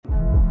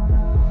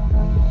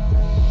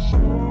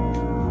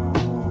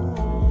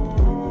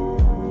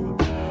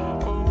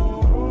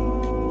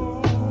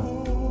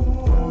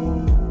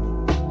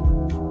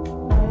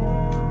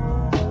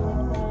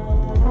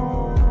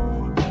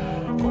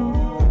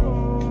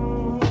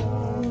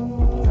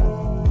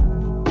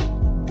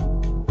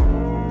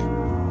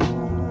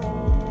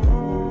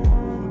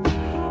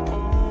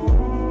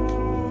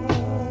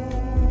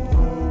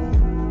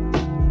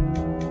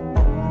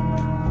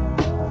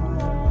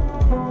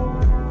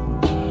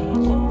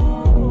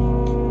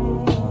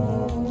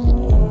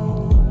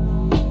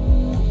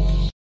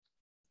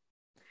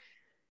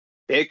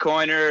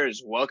Bitcoiners,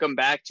 welcome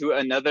back to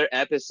another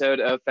episode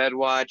of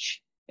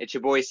FedWatch. It's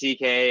your boy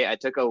CK. I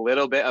took a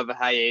little bit of a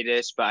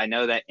hiatus, but I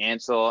know that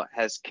Ansel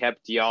has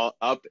kept y'all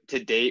up to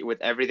date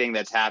with everything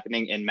that's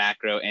happening in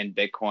macro and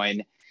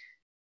Bitcoin.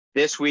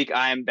 This week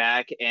I am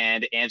back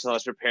and Ansel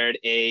has prepared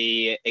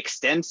a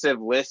extensive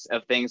list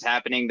of things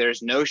happening.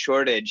 There's no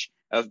shortage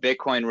of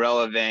Bitcoin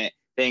relevant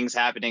things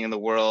happening in the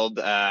world.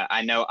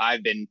 I know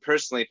I've been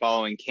personally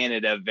following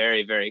Canada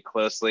very, very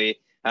closely.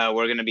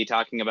 We're going to be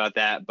talking about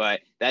that,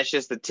 but that's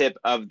just the tip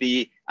of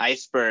the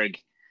iceberg.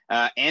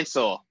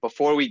 Ansel,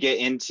 before we get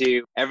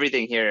into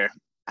everything here,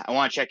 I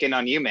want to check in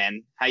on you,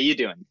 man. How you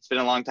doing? It's been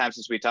a long time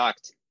since we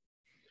talked.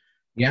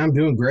 Yeah, I'm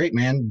doing great,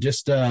 man.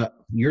 Just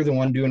you're the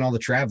one doing all the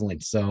traveling,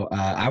 so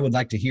I would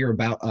like to hear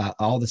about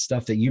all the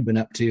stuff that you've been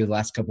up to the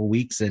last couple of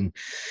weeks, and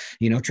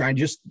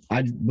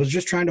I was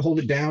just trying to hold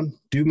it down,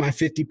 do my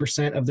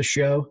 50% of the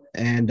show,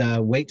 and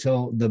wait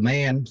till the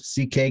man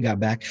CK got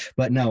back.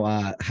 But no,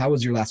 how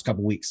was your last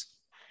couple of weeks?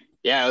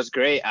 Yeah, it was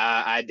great.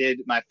 I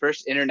did my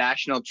first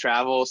international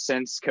travel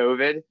since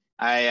COVID.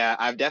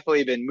 I've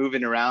definitely been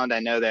moving around. I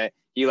know that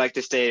you like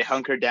to stay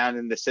hunkered down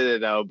in the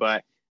Citadel,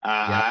 but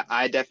Yeah.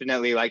 I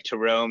definitely like to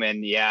roam.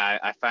 And yeah,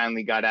 I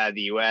finally got out of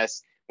the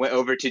US, went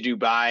over to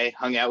Dubai,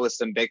 hung out with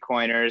some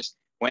Bitcoiners,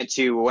 went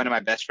to one of my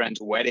best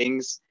friend's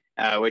weddings,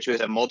 which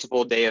was a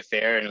multiple day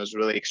affair and it was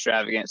really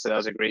extravagant. So that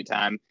was a great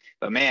time.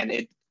 But man,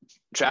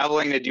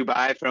 traveling to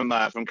Dubai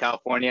from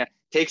California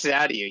takes it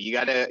out of you. You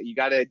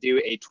gotta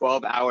do a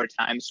 12-hour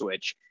time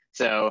switch.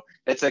 So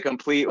it's a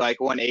complete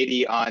like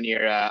 180 on your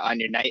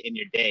night and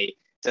your day.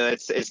 So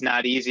it's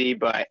not easy,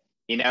 but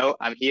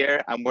I'm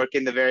here. I'm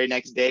working the very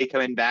next day,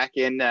 coming back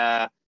in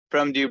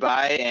from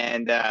Dubai,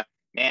 and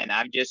man,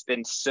 I've just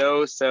been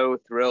so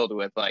thrilled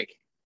with like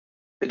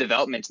the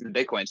developments in the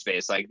Bitcoin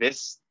space. Like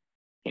this,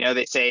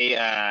 they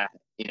say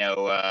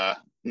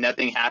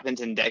nothing happens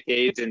in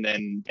decades, and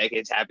then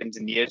decades happens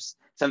in years.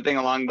 Something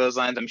along those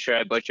lines. I'm sure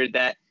I butchered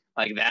that.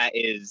 Like that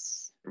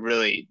is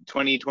really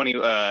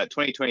 2022,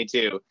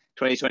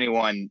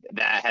 2021.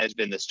 That has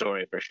been the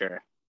story for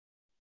sure.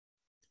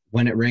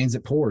 When it rains,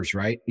 it pours,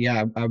 right?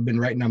 Yeah, I've been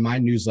writing on my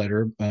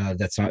newsletter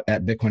that's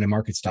at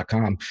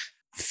bitcoinandmarkets.com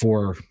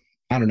for,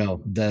 I don't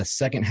know, the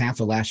second half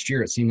of last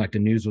year. It seemed like the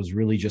news was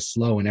really just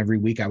slow. And every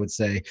week I would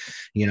say,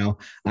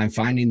 I'm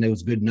finding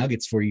those good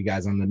nuggets for you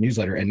guys on the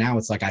newsletter. And now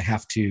it's like I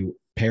have to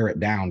pare it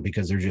down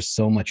because there's just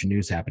so much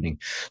news happening.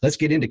 Let's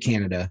get into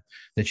Canada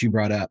that you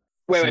brought up.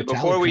 Wait,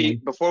 before we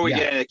Yeah,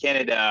 get into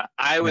Canada,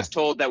 I yeah. was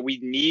told that we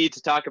need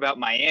to talk about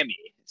Miami.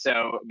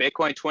 So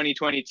Bitcoin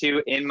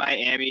 2022 in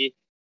Miami,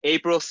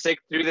 April 6th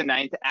through the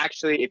 9th.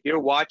 Actually, if you're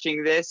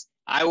watching this,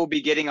 I will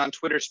be getting on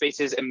Twitter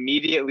Spaces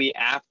immediately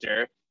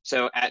after.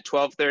 So at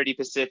 12:30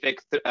 Pacific,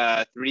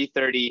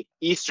 3:30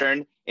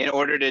 Eastern, in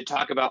order to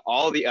talk about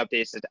all the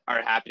updates that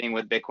are happening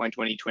with Bitcoin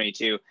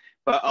 2022.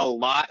 But a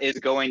lot is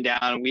going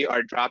down. We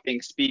are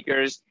dropping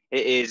speakers.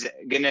 It is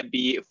going to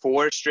be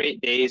 4 straight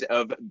days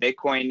of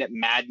Bitcoin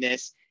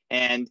madness.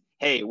 And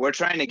hey, we're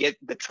trying to get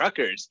the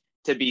truckers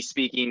to be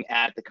speaking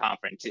at the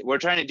conference. We're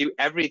trying to do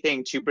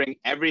everything to bring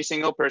every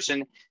single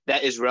person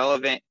that is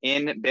relevant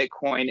in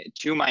Bitcoin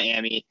to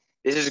Miami.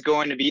 This is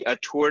going to be a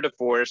tour de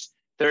force,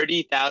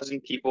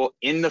 30,000 people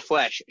in the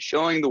flesh,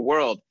 showing the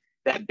world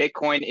that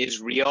Bitcoin is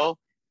real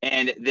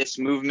and this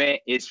movement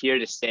is here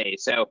to stay.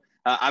 So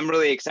I'm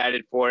really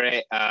excited for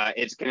it.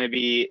 It's going to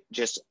be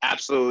just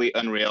absolutely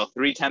unreal.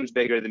 3 times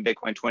bigger than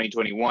Bitcoin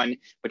 2021,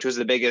 which was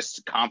the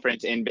biggest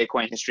conference in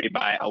Bitcoin history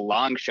by a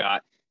long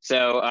shot.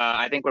 So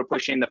I think we're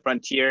pushing the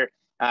frontier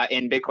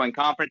in Bitcoin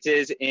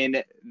conferences,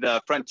 in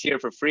the frontier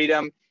for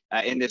freedom,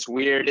 in this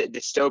weird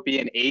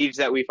dystopian age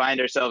that we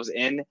find ourselves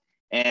in.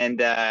 And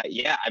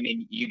yeah, I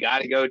mean, you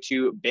got to go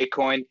to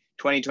Bitcoin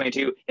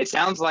 2022. It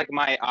sounds like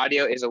my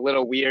audio is a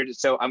little weird,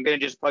 so I'm going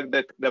to just plug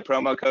the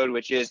promo code,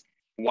 which is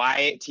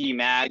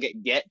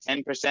YTMAG, get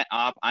 10%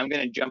 off. I'm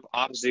going to jump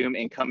off Zoom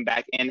and come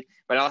back in,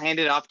 but I'll hand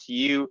it off to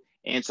you,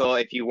 Ansel,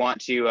 if you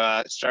want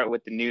to start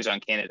with the news on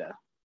Canada.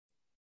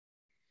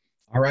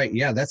 All right.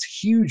 Yeah, that's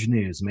huge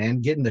news,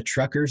 man. Getting the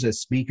truckers as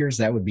speakers,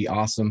 that would be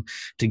awesome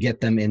to get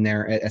them in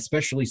there,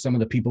 especially some of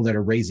the people that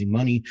are raising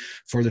money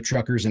for the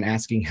truckers and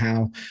asking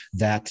how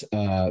that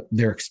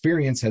their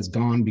experience has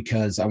gone,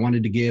 because I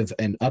wanted to give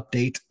an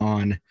update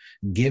on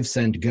Give,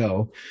 Send,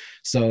 Go.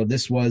 So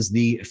this was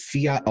the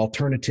fiat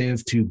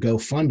alternative to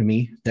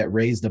GoFundMe that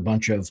raised a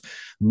bunch of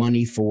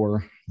money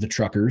for the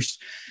truckers,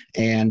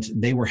 and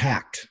they were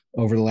hacked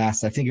over the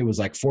last, I think it was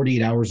like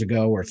 48 hours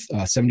ago or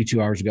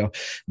 72 hours ago.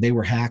 They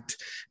were hacked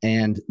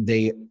and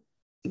they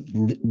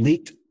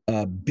leaked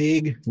a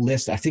big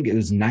list. I think it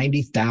was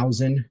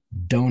 90,000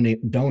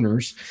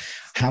 donors,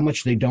 how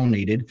much they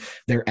donated,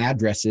 their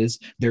addresses,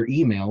 their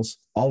emails,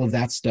 all of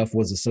that stuff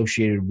was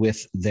associated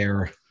with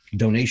their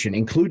donation,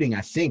 including,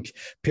 I think,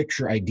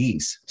 picture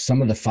IDs,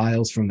 some of the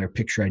files from their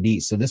picture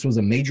IDs. So this was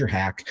a major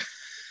hack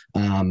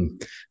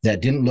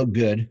that didn't look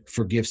good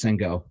for Give, Send,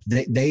 Go.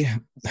 They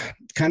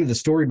kind of, the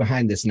story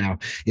behind this now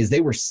is they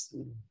were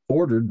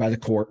ordered by the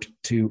court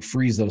to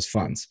freeze those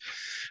funds.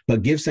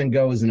 But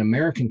GiveSendGo is an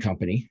American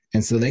company,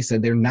 and so they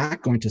said they're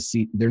not going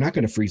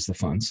to freeze the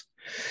funds.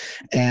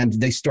 And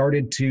they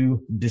started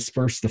to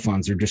disperse the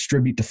funds or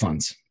distribute the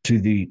funds to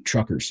the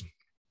truckers.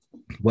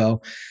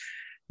 Well,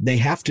 they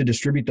have to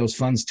distribute those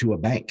funds to a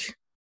bank.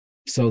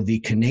 So the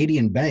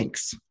Canadian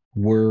banks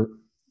were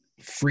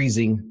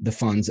freezing the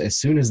funds as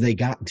soon as they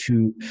got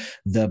to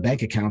the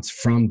bank accounts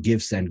from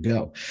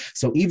GiveSendGo.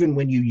 So even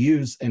when you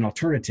use an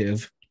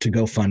alternative to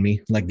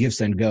GoFundMe, like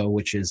GiveSendGo,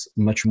 which is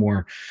much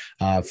more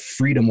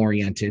freedom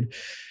oriented,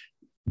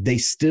 they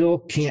still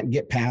can't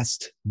get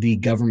past the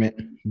government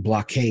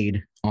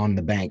blockade on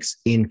the banks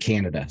in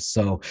Canada.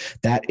 So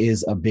that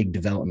is a big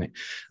development.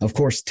 Of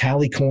course,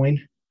 Tallycoin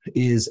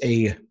is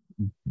a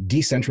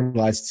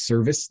decentralized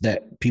service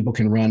that people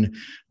can run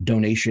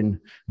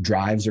donation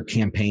drives or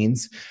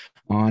campaigns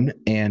on,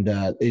 and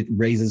it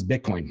raises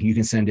Bitcoin. You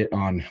can send it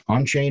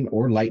on-chain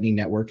or Lightning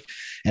Network,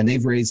 and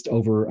they've raised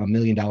over $1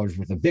 million worth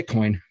of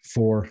Bitcoin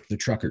for the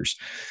truckers.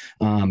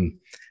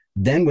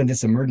 Then when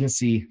this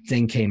emergency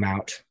thing came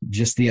out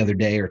just the other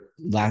day or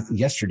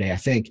yesterday, I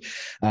think,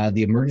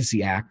 the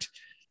Emergency Act,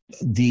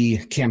 the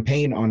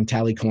campaign on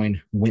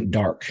Tallycoin went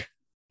dark.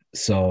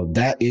 So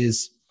that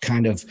is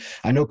kind of,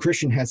 I know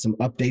Christian has some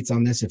updates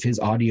on this. If his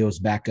audio is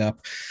back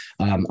up,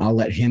 I'll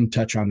let him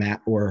touch on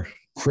that. Or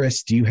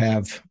Chris, do you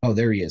have, oh,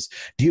 there he is.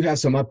 Do you have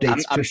some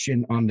updates,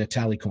 Christian, on the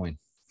Tallycoin?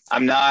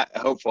 I'm not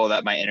hopeful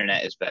that my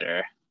internet is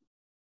better.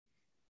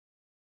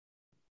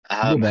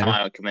 How am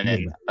I coming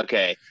in?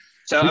 Okay.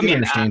 So, I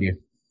understand you.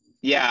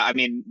 Yeah, I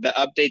mean, the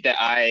update that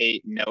I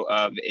know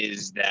of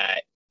is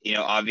that,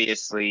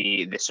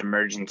 obviously this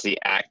Emergency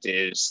Act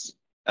is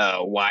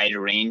wide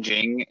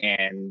ranging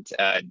and,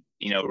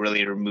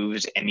 really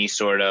removes any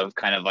sort of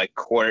kind of like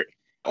court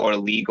or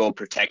legal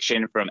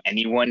protection from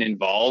anyone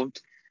involved.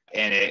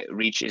 And it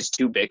reaches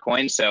to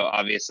Bitcoin. So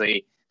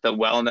obviously the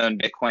well-known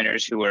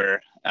Bitcoiners who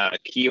were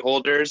key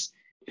holders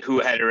who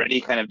had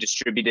already kind of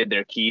distributed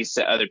their keys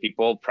to other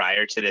people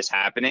prior to this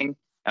happening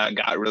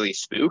got really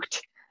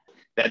spooked.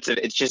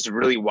 It's just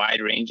really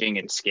wide ranging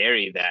and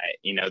scary that,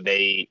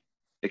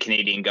 the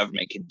Canadian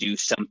government could do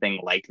something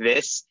like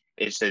this.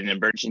 It's an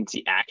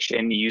emergency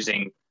action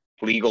using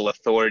legal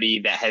authority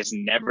that has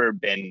never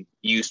been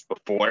used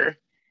before.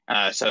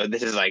 So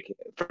this is like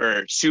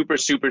for super,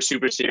 super,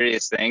 super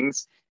serious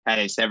things, and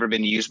it's never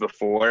been used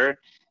before.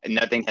 And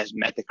nothing has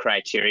met the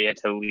criteria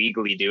to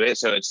legally do it.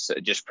 So it's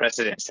just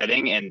precedent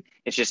setting. And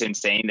it's just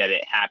insane that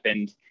it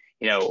happened,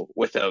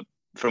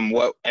 from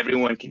what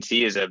everyone can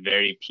see is a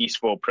very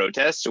peaceful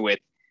protest with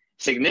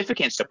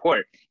significant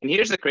support. And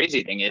here's the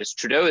crazy thing is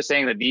Trudeau is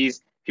saying that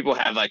these people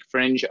have like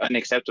fringe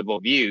unacceptable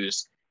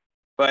views,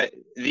 but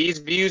these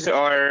views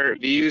are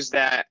views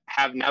that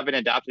have now been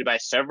adopted by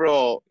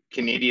several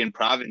Canadian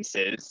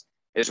provinces,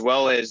 as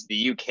well as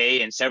the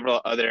UK and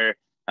several other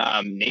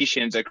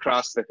nations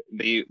across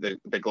the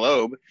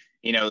globe.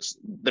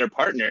 They're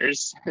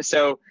partners.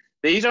 So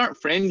these aren't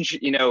fringe,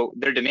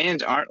 their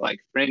demands aren't like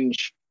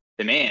fringe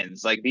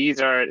demands. Like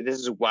this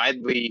is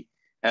widely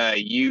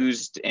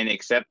used and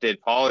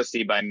accepted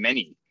policy by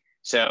many.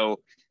 So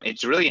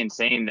it's really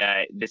insane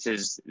that this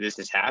is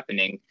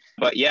happening.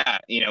 But yeah,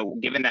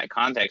 given that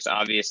context,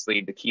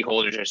 obviously the key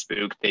holders are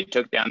spooked. They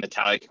took down the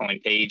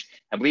Tallycoin page.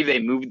 I believe they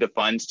moved the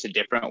funds to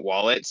different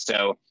wallets.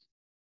 So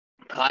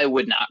I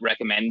would not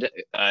recommend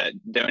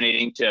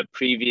donating to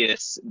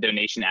previous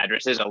donation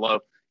addresses, although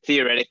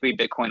theoretically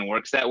Bitcoin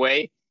works that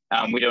way.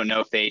 We don't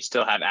know if they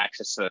still have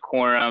access to the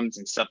quorums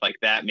and stuff like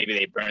that. Maybe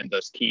they burned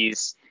those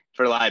keys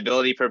for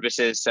liability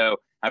purposes. So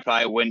I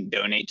probably wouldn't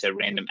donate to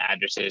random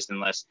addresses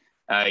unless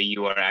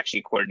you are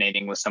actually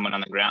coordinating with someone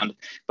on the ground.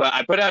 But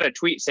I put out a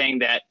tweet saying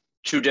that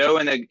Trudeau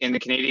and the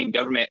Canadian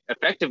government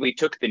effectively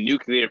took the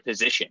nuclear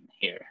position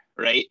here,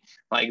 right?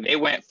 Like they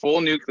went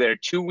full nuclear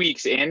 2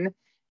 weeks in.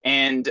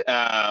 And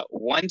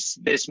once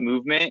this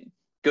movement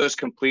goes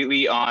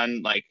completely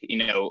on, like,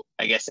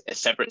 I guess a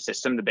separate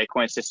system, the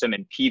Bitcoin system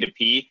and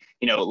P2P,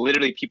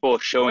 literally people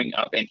showing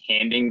up and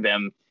handing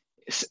them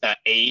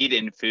aid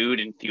and food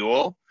and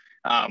fuel.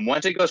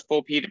 Once it goes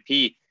full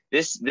P2P,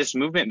 this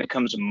movement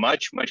becomes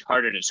much, much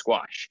harder to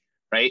squash,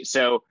 right?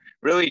 So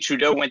really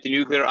Trudeau went the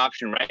nuclear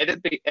option right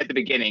at the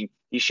beginning.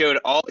 He showed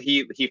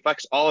he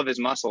flexed all of his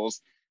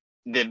muscles.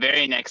 The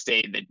very next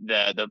day,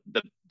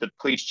 the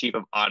police chief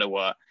of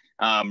Ottawa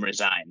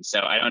resigned.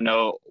 So I don't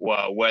know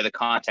where the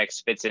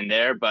context fits in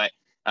there, but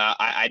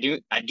I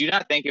do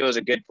not think it was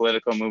a good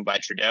political move by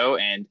Trudeau,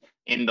 and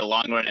in the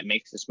long run, it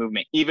makes this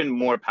movement even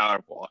more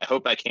powerful. I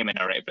hope I came in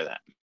all right for that.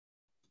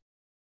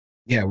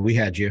 Yeah, we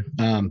had you.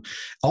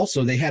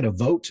 Also, they had a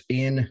vote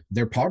in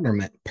their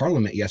parliament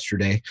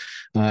yesterday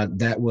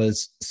that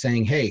was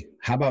saying, hey,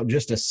 how about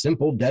just a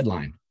simple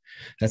deadline?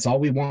 That's all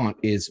we want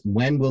is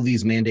when will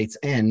these mandates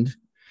end?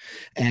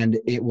 And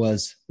it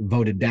was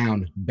voted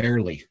down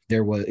barely.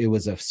 It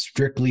was a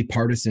strictly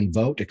partisan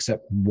vote,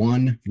 except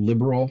one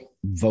liberal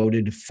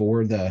voted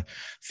for the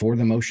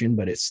motion,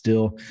 but it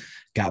still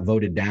got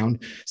voted down.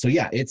 So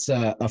yeah, it's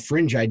a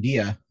fringe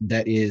idea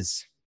that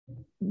is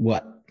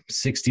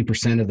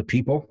 60% of the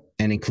people,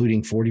 and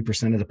including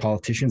 40% of the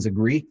politicians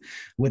agree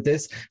with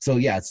this. So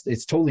yeah,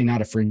 it's totally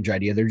not a fringe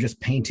idea. They're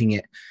just painting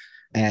it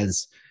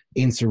as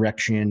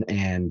insurrection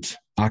and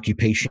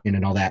occupation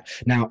and all that.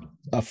 Now,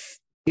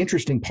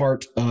 interesting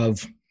part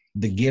of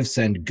the Give,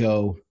 Send,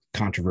 Go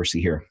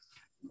controversy here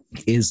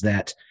is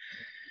that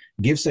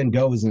Give, Send,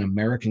 Go is an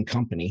American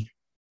company,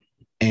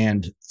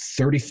 and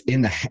 30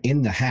 in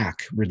the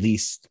hack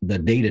release, the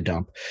data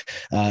dump,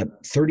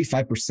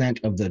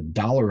 35% of the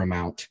dollar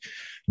amount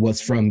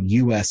was from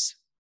U.S.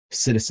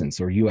 citizens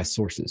or U.S.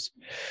 sources.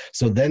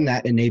 So then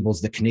that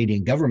enables the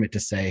Canadian government to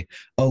say,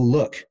 oh,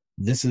 look,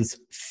 this is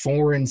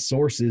foreign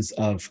sources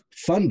of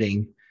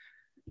funding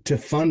to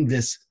fund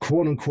this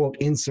quote unquote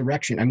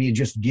insurrection. I mean, it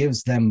just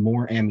gives them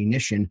more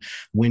ammunition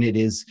when it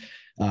is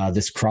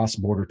this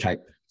cross-border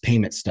type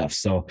payment stuff.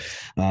 So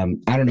I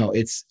don't know,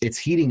 it's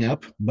heating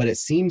up, but it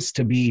seems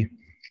to be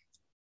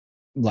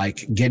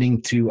like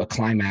getting to a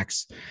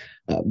climax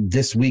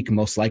this week.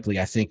 Most likely,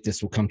 I think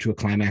this will come to a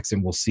climax,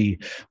 and we'll see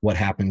what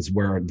happens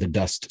where the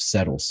dust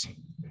settles.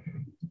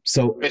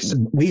 So Chris,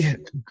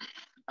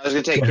 I was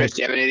going to say, Chris,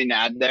 do you have anything to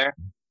add there?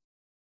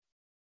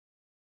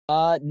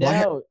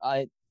 No,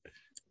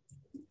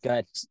 go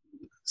ahead.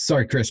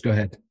 Sorry, Chris, go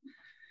ahead.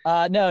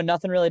 No,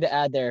 nothing really to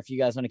add there if you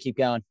guys want to keep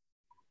going.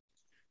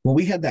 Well,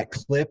 we had that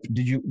clip.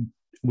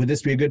 Would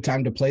this be a good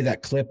time to play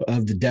that clip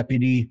of the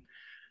deputy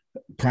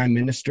prime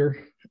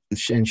minister?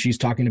 And she's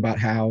talking about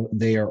how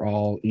they are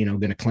all, going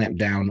to clamp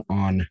down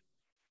on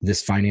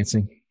this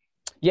financing.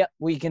 Yep,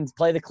 we can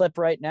play the clip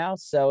right now.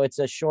 So it's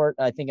a short,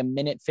 I think,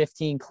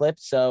 1:15 clip.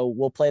 So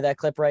we'll play that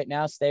clip right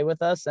now. Stay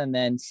with us, and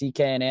then CK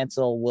and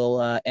Ansel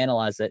will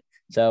analyze it.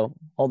 So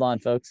hold on,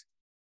 folks.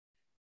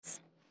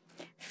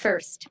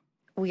 First,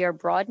 we are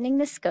broadening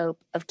the scope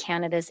of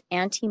Canada's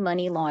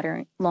anti-money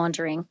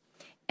laundering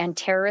and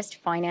terrorist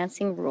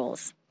financing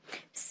rules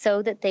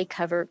so that they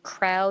cover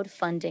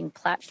crowdfunding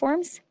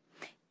platforms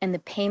and the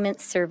payment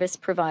service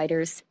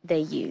providers they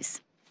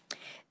use.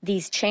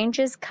 These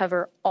changes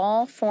cover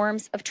all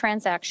forms of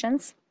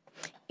transactions,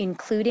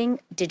 including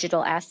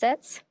digital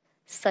assets,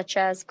 such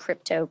as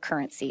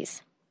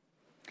cryptocurrencies.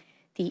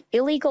 The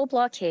illegal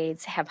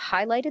blockades have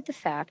highlighted the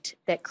fact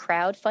that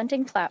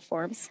crowdfunding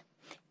platforms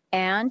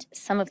and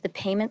some of the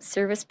payment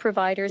service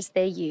providers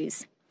they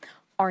use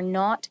are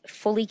not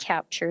fully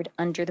captured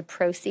under the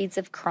Proceeds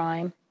of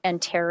Crime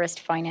and Terrorist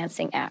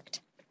Financing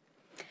Act.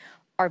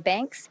 Our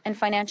banks and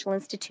financial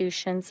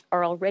institutions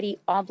are already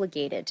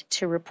obligated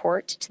to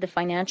report to the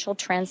Financial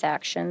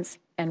Transactions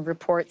and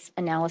Reports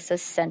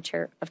Analysis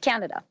Centre of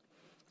Canada,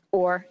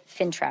 or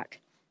FINTRAC.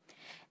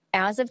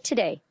 As of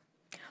today,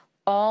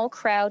 all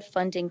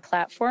crowdfunding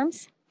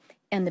platforms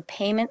and the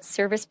payment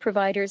service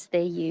providers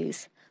they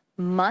use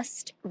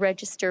must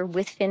register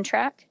with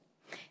FINTRAC,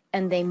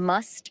 and they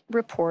must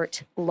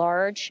report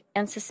large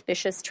and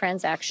suspicious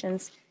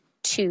transactions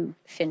to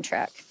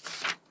FINTRAC.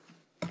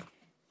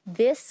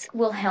 This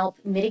will help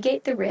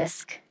mitigate the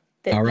risk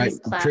that all right, these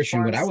platforms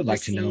Christian, what I would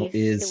like to know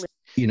is,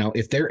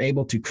 if they're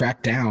able to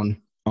crack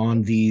down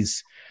on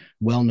these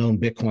well-known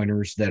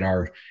Bitcoiners that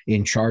are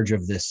in charge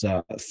of this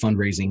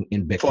fundraising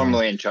in Bitcoin.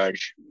 Formally in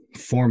charge.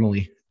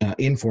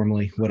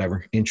 Informally,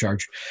 whatever, in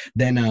charge.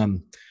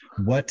 Then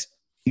what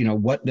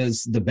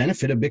does the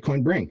benefit of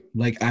Bitcoin bring?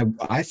 Like,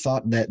 I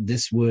thought that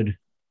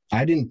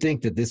I didn't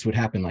think that this would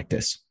happen like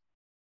this.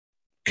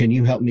 Can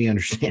you help me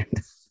understand?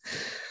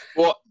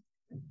 Well,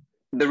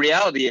 the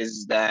reality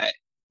is that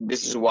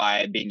this is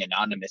why being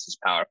anonymous is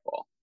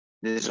powerful.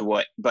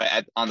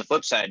 On the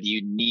flip side,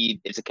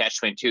 it's a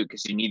catch-22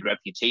 because you need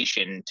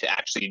reputation to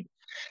actually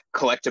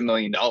collect $1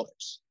 million.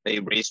 They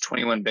raised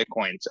 21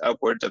 Bitcoins,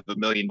 upwards of $1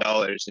 million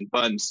in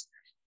funds.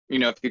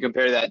 If you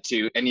compare that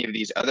to any of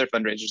these other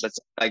fundraisers, that's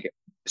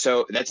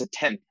a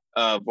tenth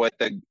of what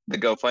the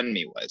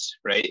GoFundMe was,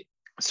 right?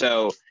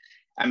 So,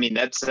 I mean,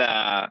 that's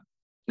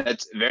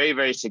very,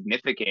 very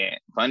significant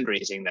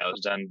fundraising that was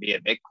done via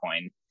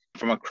Bitcoin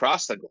from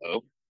across the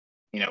globe.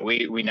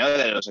 We know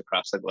that it was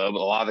across the globe. A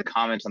lot of the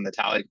comments on the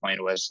tally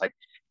coin was like,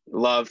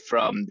 love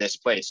from this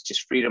place,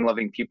 just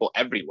freedom-loving people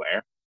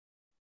everywhere.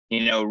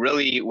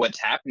 Really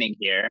what's happening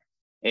here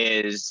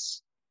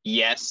is,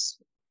 yes,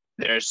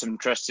 there's some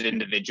trusted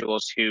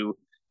individuals who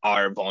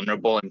are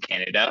vulnerable in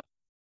Canada,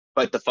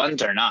 but the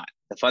funds are not.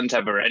 The funds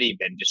have already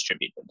been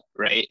distributed,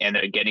 right? And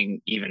they're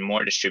getting even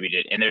more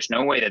distributed. And there's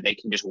no way that they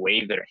can just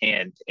wave their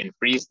hand and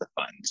freeze the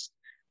funds,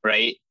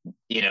 right?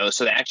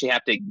 So they actually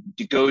have to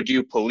go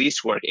do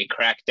police work and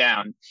crack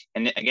down.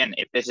 And again,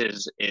 if this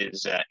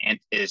is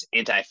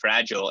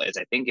anti-fragile as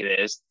I think it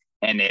is,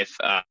 and if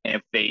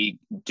they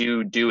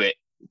do it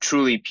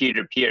truly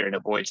peer-to-peer and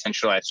avoid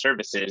centralized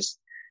services,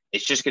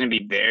 it's just going to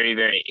be very,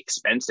 very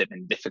expensive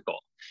and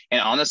difficult.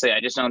 And honestly, I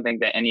just don't think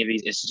that any of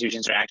these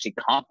institutions are actually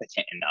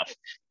competent enough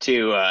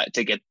to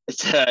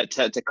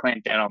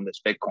clamp down on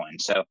this Bitcoin.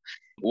 So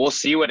we'll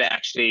see what it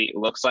actually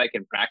looks like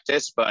in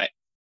practice. But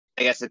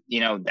I guess,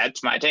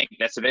 that's my take.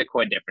 That's the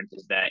Bitcoin difference,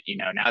 is that,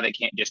 now they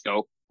can't just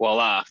go,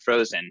 voila,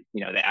 frozen.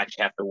 They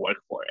actually have to work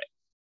for it.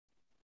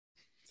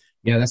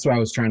 Yeah, that's what I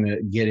was trying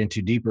to get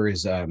into deeper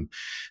is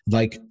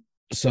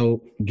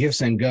So Give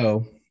Send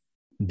Go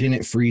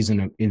didn't freeze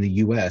in the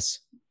US,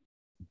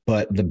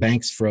 but the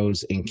banks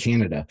froze in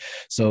Canada.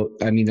 So,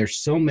 I mean, there's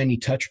so many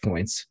touch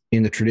points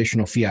in the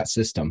traditional fiat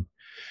system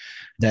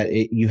that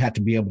you have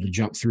to be able to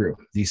jump through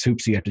these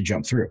hoops. You have to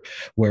jump through,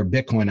 where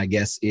Bitcoin, I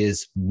guess,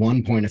 is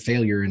one point of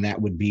failure. And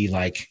that would be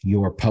like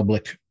your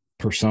public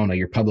persona,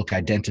 your public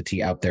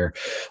identity out there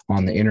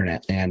on the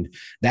internet. And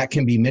that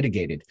can be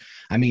mitigated.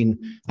 I mean,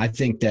 I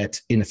think that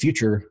in the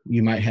future,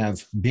 you might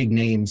have big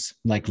names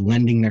like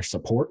lending their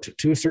support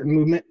to a certain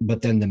movement,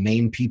 but then the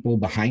main people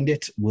behind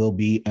it will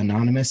be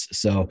anonymous.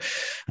 So,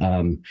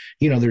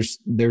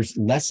 there's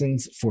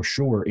lessons for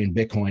sure in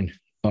Bitcoin,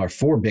 or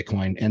for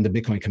Bitcoin and the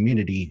Bitcoin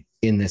community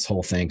in this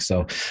whole thing.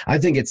 So I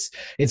think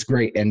it's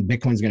great. And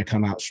Bitcoin's going to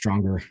come out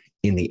stronger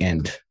in the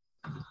end.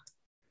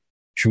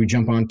 Should we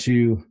jump on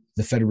to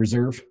the Federal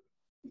Reserve?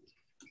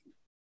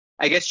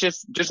 I guess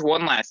just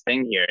one last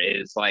thing here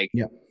is like,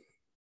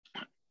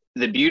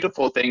 the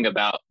beautiful thing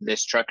about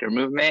this trucker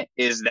movement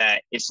is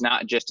that it's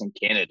not just in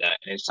Canada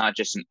and it's not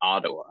just in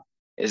Ottawa.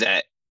 Is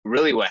that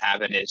really what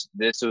happened is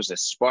this was a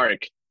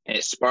spark, and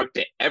it sparked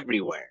it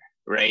everywhere,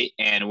 right?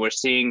 And we're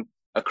seeing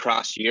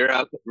across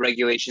Europe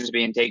regulations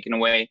being taken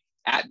away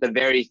at the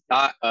very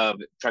thought of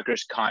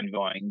truckers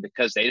convoying,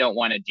 because they don't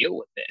want to deal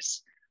with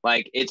this.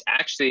 Like, it's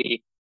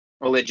actually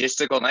a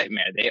logistical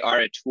nightmare. They are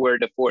a tour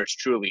de force,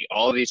 truly.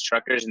 All of these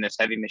truckers and this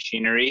heavy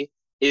machinery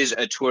is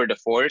a tour de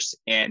force,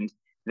 and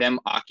them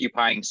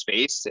occupying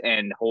space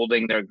and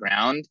holding their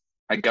ground,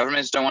 like,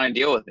 governments don't want to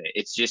deal with it.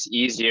 It's just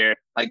easier.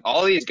 Like,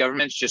 all these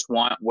governments just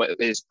want what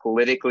is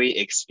politically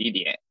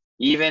expedient.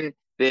 Even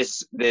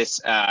this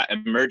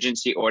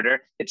emergency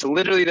order, it's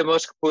literally the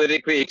most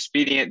politically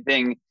expedient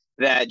thing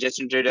that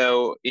Justin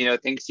Trudeau,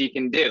 thinks he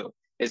can do,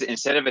 is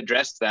instead of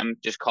address them,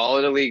 just call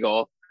it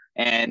illegal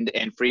and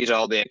freeze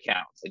all the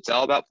accounts. It's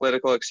all about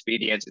political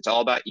expedience. It's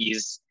all about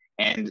ease.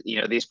 And,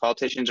 these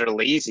politicians are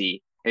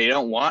lazy. They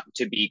don't want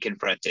to be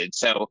confronted.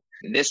 So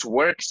this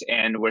works,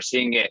 and we're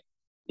seeing it,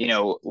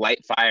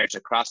 light fires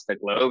across the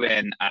globe.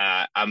 And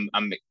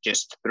I'm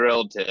just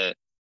thrilled to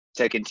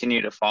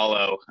continue to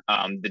follow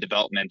the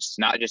developments,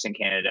 not just in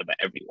Canada, but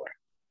everywhere.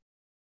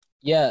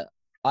 Yeah,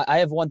 I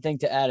have one thing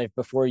to add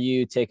before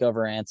you take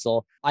over,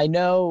 Ansel. I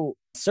know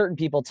certain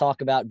people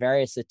talk about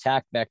various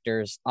attack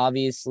vectors.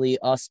 Obviously,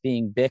 us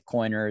being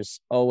Bitcoiners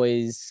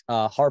always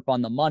harp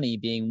on the money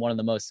being one of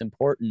the most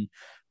important.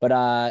 But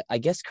I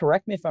guess,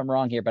 correct me if I'm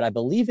wrong here, but I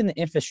believe in the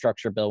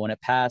infrastructure bill, when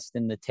it passed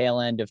in the tail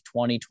end of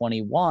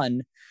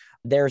 2021,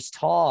 there's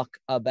talk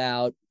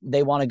about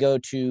they want to go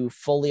to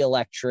fully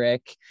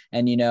electric.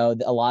 And,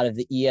 a lot of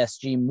the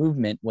ESG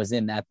movement was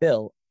in that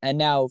bill. And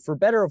now, for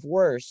better or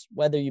worse,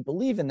 whether you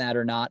believe in that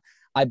or not,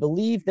 I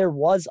believe there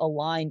was a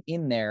line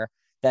in there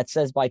that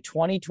says by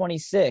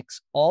 2026,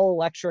 all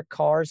electric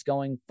cars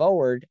going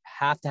forward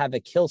have to have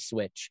a kill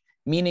switch,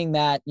 meaning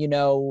that,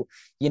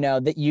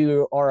 that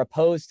you are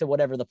opposed to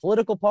whatever the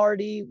political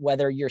party,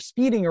 whether you're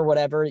speeding or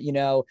whatever,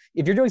 if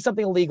you're doing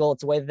something illegal,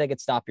 it's a way that they could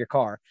stop your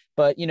car.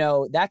 But,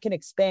 that can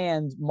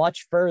expand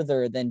much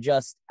further than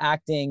just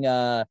acting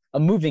a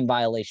moving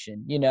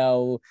violation.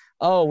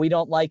 Oh, we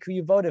don't like who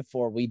you voted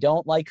for. We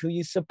don't like who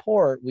you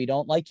support. We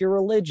don't like your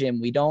religion.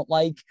 We don't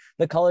like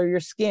the color of your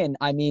skin.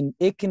 I mean,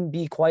 it can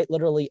be quite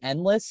literally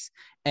endless.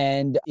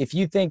 And if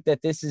you think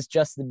that this is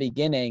just the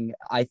beginning,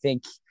 I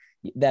think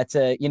that's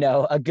a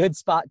good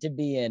spot to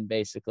be in,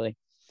 basically.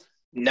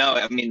 No,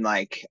 I mean,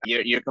 like,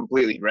 you're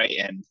completely right.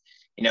 And,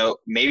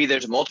 maybe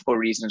there's multiple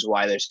reasons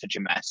why there's such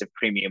a massive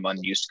premium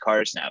on used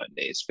cars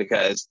nowadays,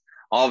 because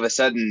all of a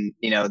sudden,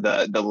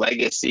 the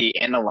legacy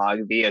analog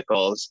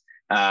vehicles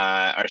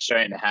are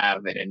starting to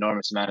have an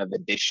enormous amount of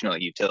additional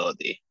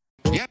utility.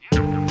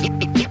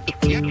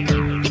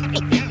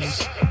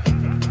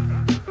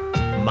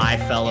 My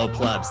fellow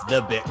plebs,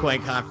 the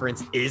Bitcoin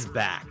conference is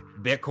back.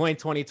 Bitcoin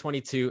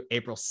 2022,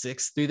 April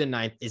 6th through the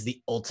 9th, is the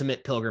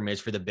ultimate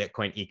pilgrimage for the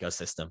Bitcoin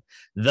ecosystem.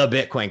 The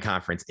Bitcoin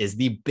conference is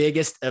the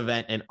biggest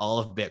event in all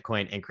of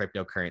Bitcoin and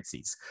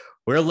cryptocurrencies.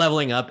 We're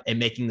leveling up and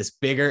making this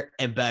bigger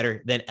and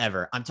better than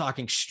ever. I'm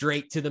talking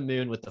straight to the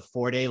moon with the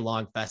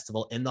 4-day-long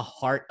festival in the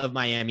heart of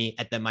Miami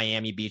at the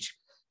Miami Beach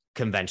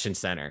Convention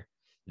Center.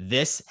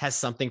 This has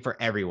something for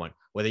everyone.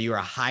 Whether you're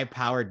a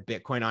high-powered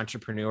Bitcoin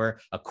entrepreneur,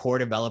 a core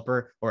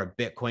developer, or a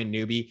Bitcoin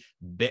newbie,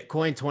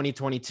 Bitcoin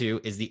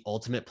 2022 is the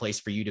ultimate place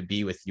for you to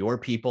be with your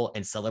people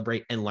and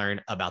celebrate and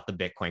learn about the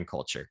Bitcoin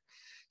culture.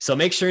 So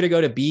make sure to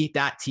go to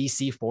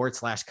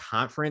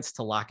b.tc/conference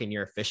to lock in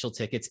your official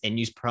tickets and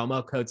use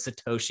promo code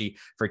Satoshi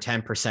for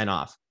 10%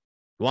 off.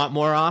 You want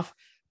more off?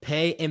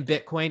 Pay in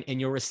Bitcoin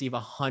and you'll receive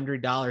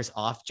 $100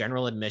 off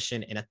general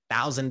admission and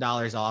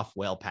 $1,000 off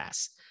Whale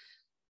Pass.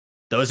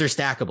 Those are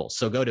stackable.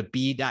 So go to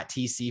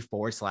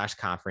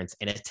b.tc/conference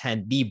and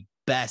attend the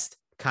best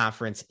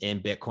conference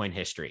in Bitcoin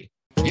history.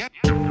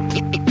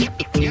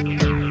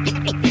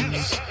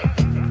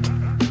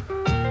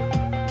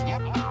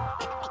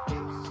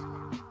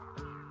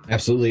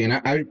 Absolutely.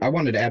 And I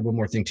wanted to add one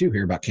more thing too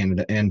here about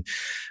Canada. And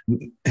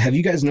have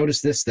you guys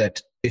noticed this,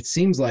 that it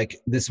seems like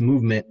this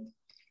movement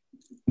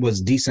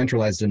was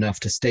decentralized enough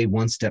to stay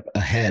one step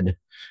ahead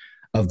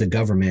of the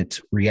government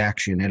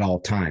reaction at all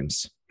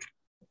times.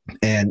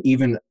 And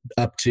even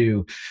up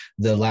to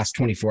the last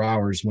 24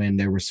 hours when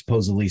there were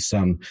supposedly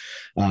some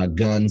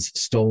guns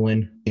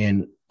stolen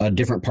in a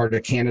different part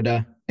of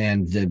Canada,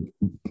 and the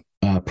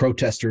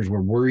protesters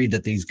were worried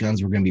that these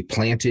guns were going to be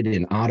planted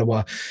in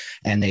Ottawa,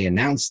 and they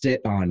announced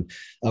it on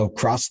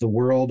across the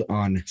world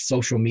on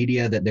social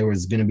media that there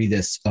was going to be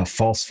this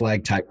false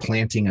flag type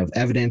planting of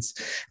evidence.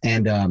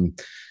 And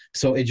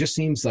so it just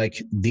seems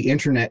like the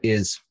internet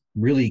is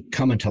really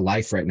coming to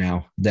life right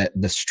now, that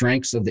the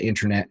strengths of the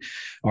internet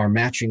are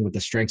matching with the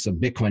strengths of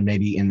Bitcoin,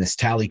 maybe in this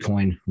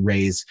Tallycoin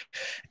raise.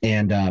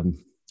 And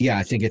yeah,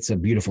 I think it's a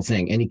beautiful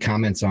thing. Any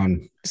comments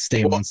on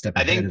staying one step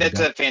ahead? I think that's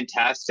a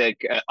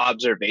fantastic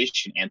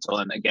observation, Ansel.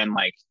 And again,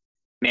 like,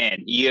 man,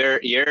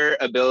 your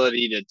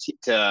ability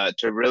to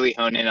really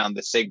hone in on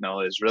the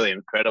signal is really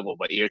incredible,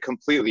 but you're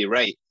completely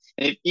right.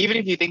 And even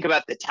if you think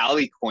about the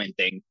Tallycoin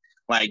thing,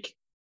 like,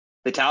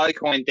 the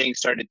Tallycoin thing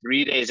started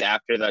 3 days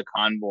after the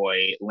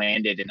convoy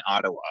landed in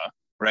Ottawa,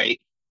 right?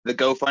 The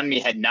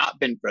GoFundMe had not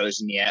been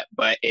frozen yet,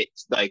 but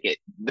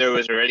there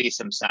was already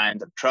some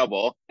signs of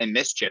trouble and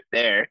mischief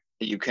there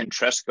that you couldn't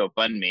trust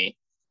GoFundMe.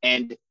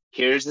 And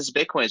here's this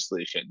Bitcoin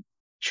solution.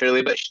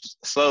 Surely but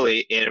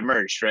slowly it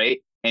emerged, right?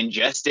 And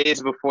just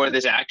days before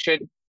this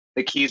action,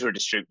 the keys were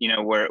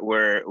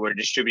were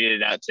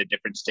distributed out to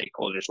different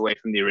stakeholders away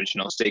from the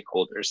original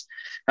stakeholders.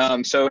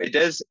 So it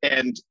does,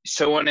 and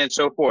so on and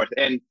so forth.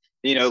 And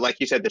like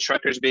you said, the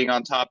truckers being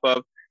on top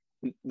of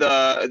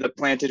the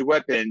planted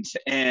weapons,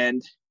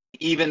 and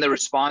even the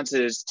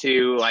responses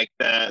to like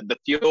the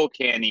fuel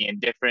canning and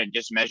different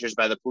just measures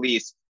by the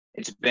police.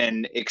 It's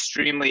been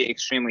extremely,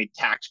 extremely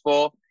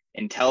tactful,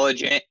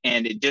 intelligent,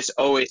 and it just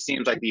always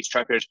seems like these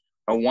truckers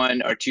are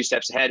 1 or 2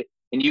 steps ahead.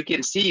 And you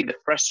can see the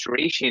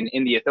frustration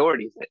in the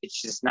authorities that it's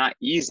just not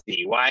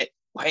easy. Why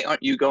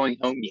aren't you going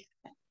home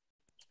yet?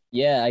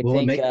 Yeah, I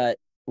think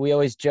we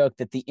always joke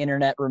that the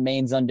internet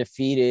remains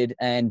undefeated,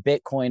 and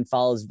Bitcoin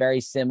follows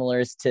very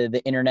similar to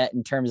the internet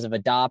in terms of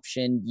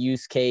adoption,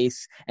 use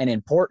case, and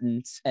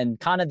importance, and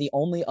kind of the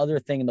only other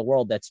thing in the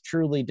world that's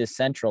truly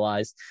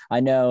decentralized. I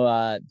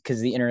know because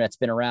the internet's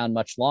been around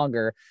much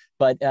longer,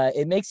 but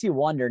it makes you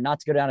wonder, not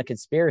to go down a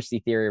conspiracy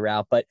theory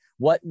route, but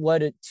what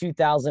would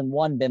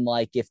 2001 been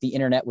like if the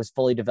internet was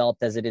fully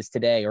developed as it is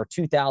today? Or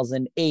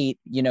 2008,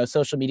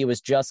 social media was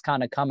just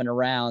kind of coming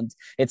around.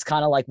 It's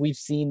kind of like we've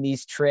seen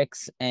these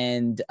tricks,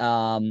 and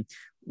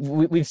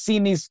we've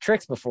seen these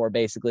tricks before,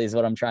 basically, is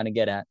what I'm trying to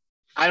get at.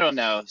 I don't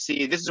know.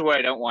 See, this is where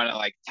I don't want to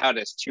like tout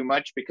us too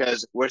much,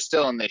 because we're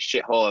still in this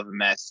shithole of a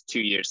mess 2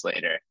 years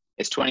later.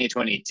 It's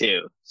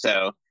 2022.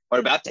 So we're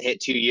about to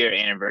hit 2-year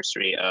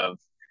anniversary of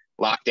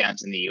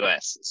lockdowns in the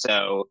US.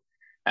 So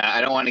I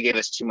don't want to give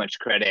us too much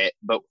credit,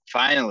 but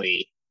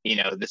finally,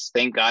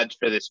 thank God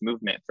for this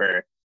movement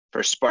for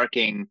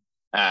sparking,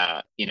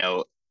 the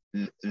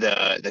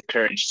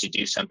courage to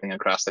do something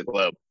across the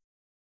globe.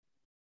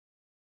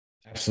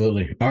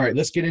 Absolutely. All right,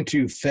 let's get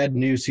into Fed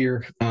news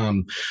here.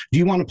 Do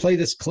you want to play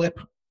this clip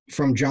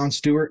from Jon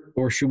Stewart,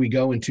 or should we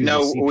go into the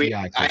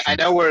CPI? I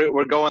know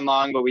we're going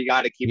long, but we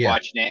got to keep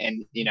watching it,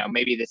 and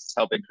maybe this is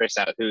helping Chris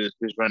out, who's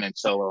running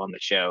solo on the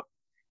show.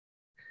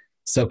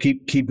 So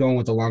keep going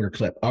with the longer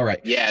clip. All right.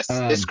 Yes,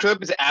 this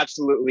clip is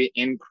absolutely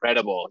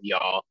incredible,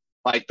 y'all.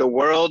 Like, the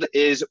world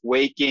is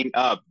waking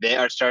up. They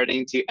are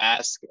starting to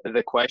ask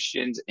the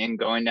questions and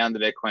going down the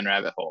Bitcoin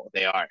rabbit hole.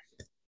 They are.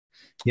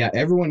 Yeah,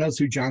 everyone knows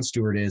who Jon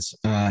Stewart is.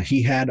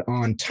 He had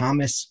on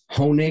Thomas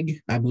Hoenig,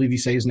 I believe you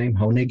say his name,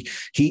 Hoenig.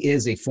 He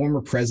is a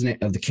former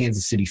president of the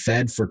Kansas City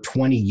Fed for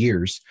 20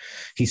 years.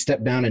 He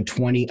stepped down in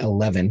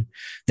 2011.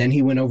 Then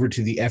he went over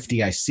to the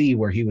FDIC,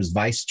 where he was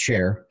vice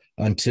chair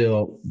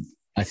until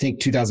I think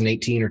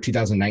 2018 or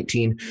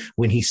 2019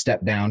 when he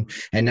stepped down.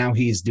 And now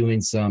he's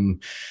doing some,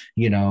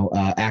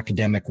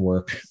 academic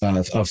work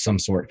of some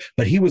sort.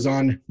 But he was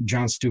on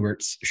Jon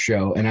Stewart's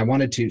show, and I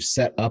wanted to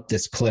set up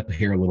this clip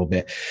here a little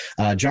bit.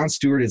 Jon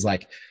Stewart is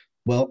like,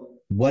 well,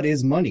 what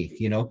is money?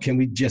 Can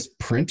we just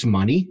print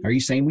money? Are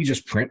you saying we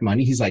just print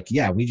money? He's like,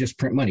 yeah, we just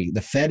print money.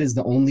 The Fed is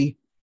the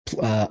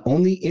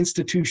only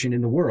institution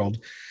in the world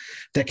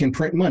that can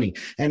print money.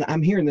 And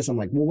I'm hearing this, I'm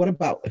like, well, what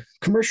about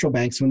commercial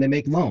banks when they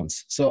make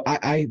loans? So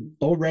I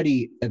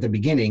already at the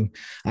beginning,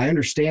 I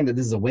understand that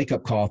this is a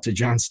wake-up call to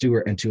Jon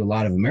Stewart and to a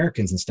lot of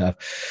Americans and stuff.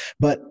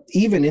 But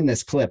even in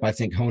this clip, I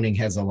think Hoenig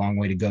has a long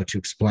way to go to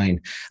explain.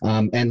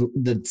 And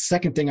the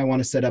second thing I want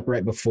to set up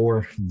right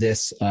before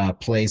this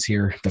plays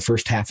here, the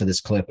first half of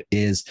this clip,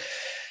 is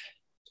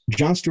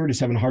Jon Stewart is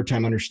having a hard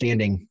time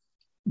understanding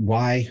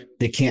why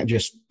they can't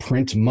just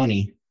print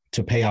money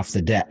to pay off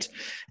the debt.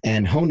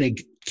 And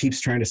Hoenig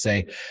keeps trying to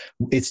say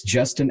it's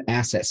just an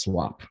asset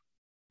swap.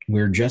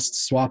 We're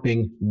just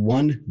swapping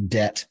one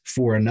debt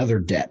for another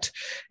debt.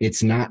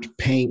 It's not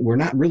paying. We're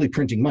not really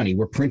printing money.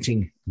 We're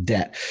printing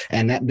debt.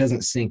 And that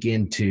doesn't sink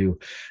into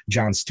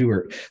Jon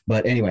Stewart.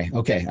 But anyway,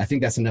 okay, I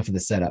think that's enough of the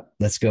setup.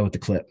 Let's go with the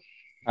clip.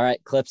 All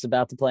right, clip's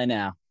about to play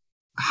now.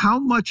 How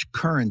much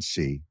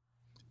currency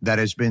that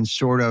has been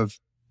sort of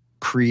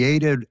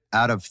created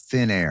out of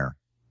thin air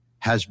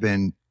has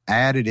been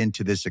added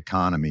into this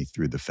economy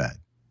through the Fed?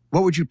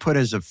 What would you put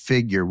as a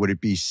figure? Would it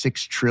be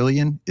 6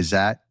 trillion? Is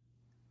that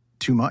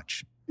too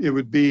much? It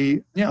would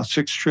be,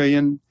 6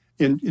 trillion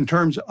in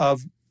terms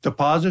of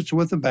deposits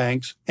with the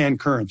banks and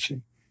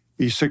currency,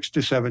 be 6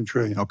 to 7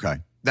 trillion. Okay.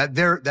 That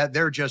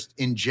they're just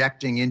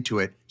injecting into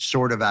it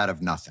sort of out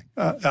of nothing.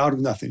 Out of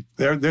nothing.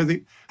 They're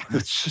the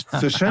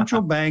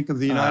central bank of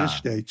the United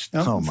States.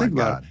 Now, think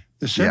about it.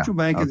 The central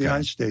bank of the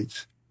United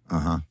States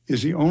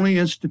is the only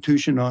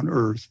institution on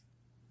earth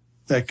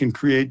that can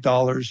create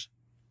dollars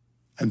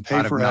and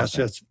pay for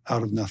assets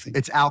out of nothing.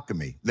 It's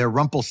alchemy. They're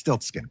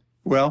Rumpelstiltskin.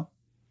 Well,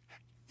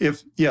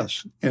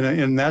 yes,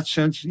 in that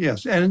sense,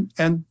 yes.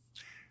 And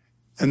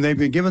they've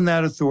been given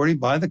that authority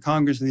by the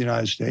Congress of the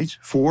United States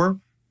for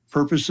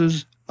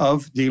purposes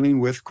of dealing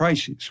with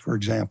crises, for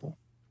example.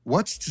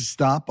 What's to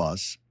stop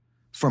us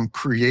from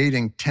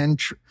creating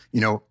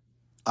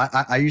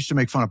I used to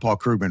make fun of Paul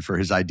Krugman for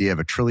his idea of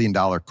 $1 trillion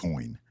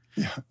coin,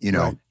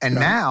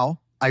 now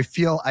I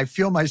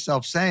feel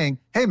myself saying,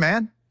 hey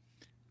man,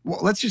 well,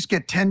 let's just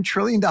get $10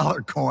 trillion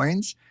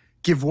coins,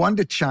 give one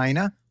to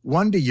China,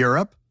 one to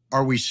Europe.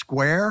 Are we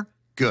square?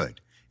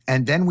 Good.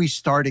 And then we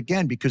start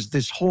again because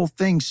this whole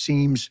thing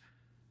seems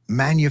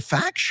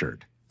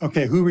manufactured.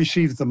 Okay, who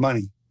receives the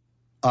money?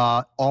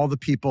 All the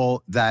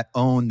people that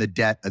own the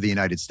debt of the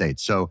United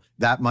States. So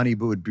that money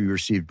would be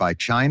received by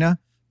China,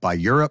 by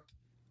Europe,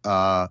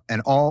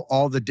 and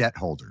all the debt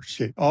holders.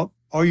 Okay,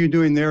 all you're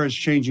doing there is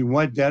changing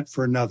one debt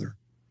for another,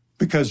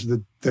 because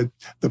the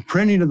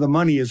printing of the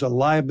money is a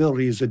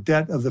liability, is a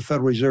debt of the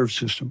Federal Reserve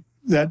System.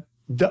 That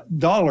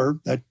dollar,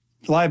 that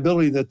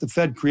liability that the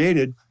Fed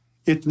created,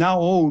 it's now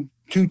owed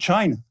to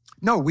China.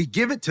 No, we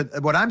give it to.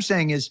 What I'm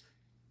saying is,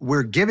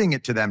 we're giving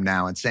it to them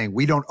now and saying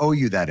we don't owe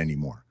you that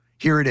anymore.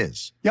 Here it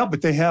is. Yeah,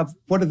 but they have.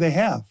 What do they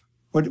have?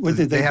 What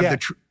did they have?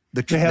 Get?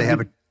 They have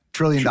 $1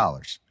 trillion.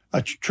 $1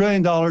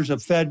 trillion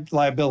of Fed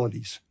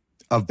liabilities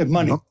of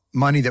money.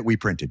 Money that we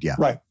printed. Yeah,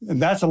 right. And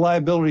that's a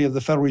liability of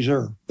the Federal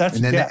Reserve. That's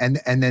debt.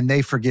 And then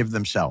they forgive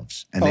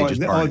themselves and they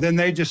just burn it. Then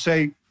they just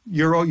say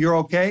you're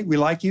okay. We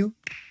like you.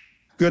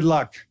 Good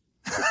luck.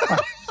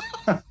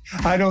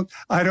 I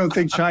don't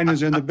think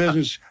China's in the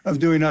business of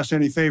doing us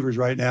any favors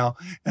right now,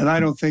 and I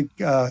don't think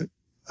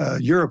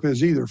Europe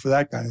is either, for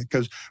that kind of thing.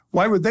 Because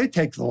why would they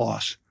take the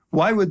loss?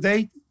 Why would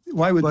they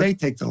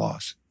take the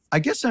loss? I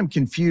guess I'm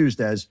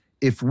confused as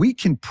if we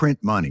can print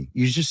money.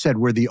 You just said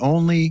we're the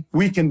only.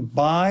 We can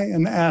buy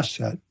an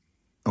asset.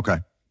 Okay.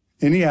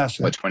 Any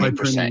asset. What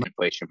 20%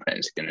 inflation print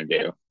is going to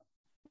do?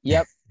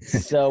 Yep.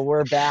 So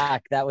we're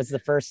back. That was the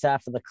first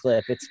half of the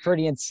clip. It's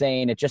pretty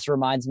insane. It just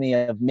reminds me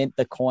of Mint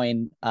the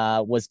Coin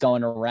was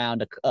going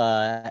around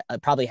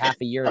probably half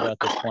a year ago at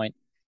this point.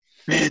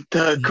 Mint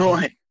the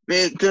Coin.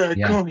 Mint the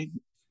Coin.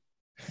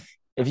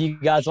 If you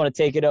guys want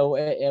to take it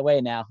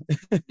away now.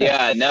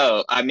 Yeah,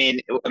 no. I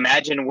mean,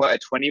 imagine what a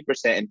 20%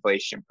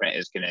 inflation print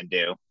is going to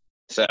do.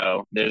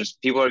 So there's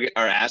people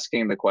are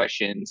asking the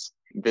questions.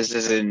 This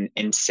is an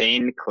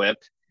insane clip.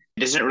 It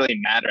doesn't really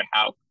matter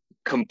how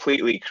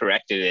completely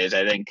correct it is.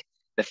 I think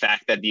the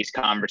fact that these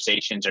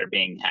conversations are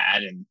being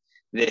had and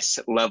this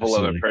level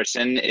of a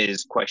person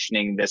is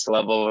questioning this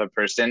level of a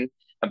person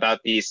about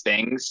these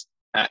things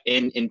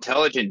in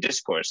intelligent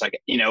discourse,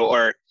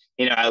 or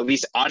at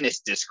least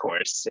honest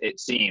discourse, it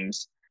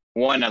seems.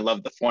 One, I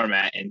love the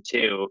format, and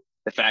two,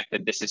 the fact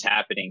that this is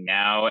happening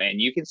now, and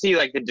you can see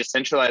the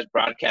decentralized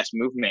broadcast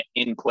movement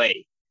in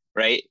play,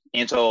 right?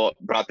 Ansel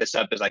brought this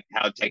up as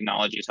how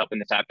technology is helping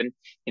this happen.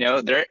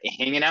 They're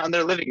hanging out in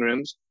their living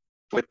rooms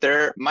with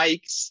their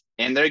mics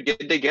and they're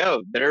good to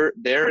go.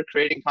 They're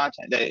creating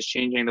content that is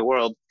changing the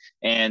world.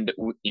 And,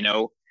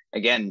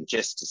 again,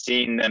 just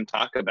seeing them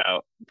talk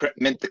about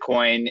Mint the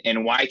Coin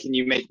and why can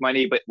you make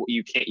money, but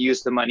you can't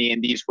use the money in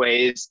these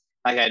ways.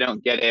 I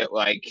don't get it.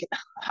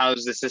 How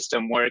does the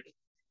system work?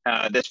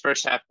 This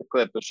first half of the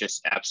clip was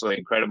just absolutely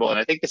incredible. And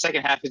I think the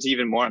second half is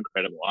even more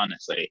incredible,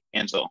 honestly.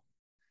 Ansel.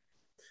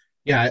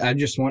 Yeah, I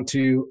just want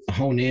to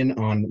hone in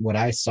on what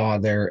I saw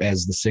there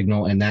as the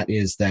signal, and that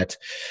is that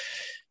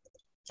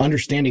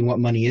understanding what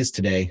money is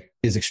today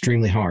is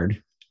extremely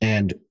hard,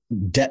 and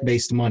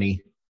debt-based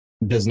money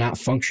does not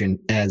function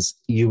as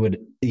you would,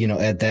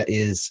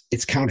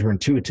 it's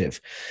counterintuitive,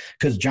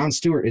 because Jon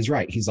Stewart is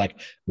right. He's like,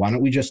 why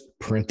don't we just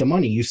print the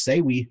money? You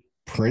say we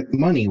print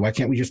money. Why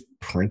can't we just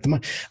print the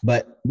money?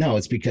 But no,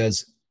 it's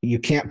because you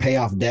can't pay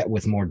off debt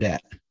with more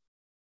debt.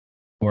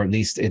 Or at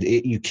least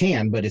you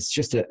can, but it's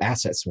just an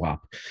asset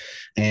swap.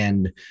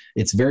 And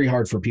it's very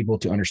hard for people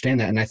to understand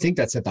that. And I think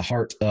that's at the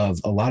heart of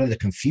a lot of the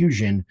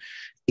confusion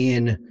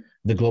in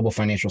the global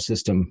financial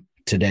system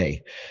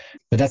today.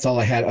 But that's all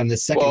I had on the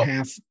second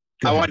half.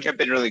 I want to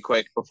jump in really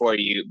quick before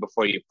you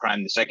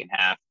prime the second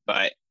half.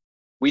 But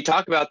we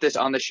talk about this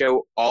on the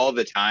show all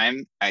the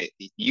time.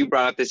 You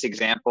brought up this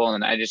example,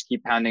 and I just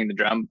keep pounding the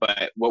drum.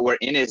 But what we're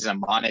in is a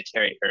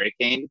monetary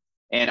hurricane.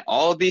 And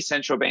all of these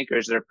central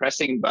bankers, they're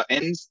pressing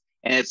buttons.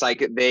 And it's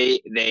like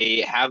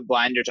they have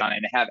blinders on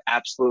and have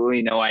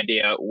absolutely no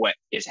idea what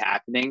is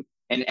happening.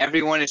 And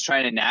everyone is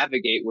trying to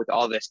navigate with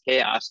all this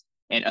chaos.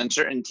 and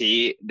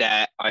uncertainty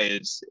that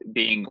is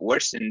being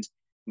worsened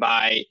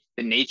by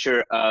the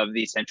nature of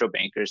these central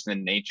bankers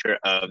and the nature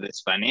of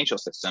this financial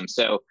system.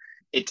 So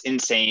it's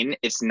insane.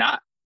 It's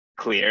not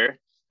clear.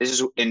 This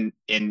is in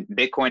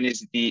Bitcoin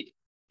is the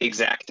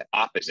exact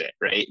opposite,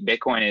 right?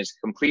 Bitcoin is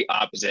complete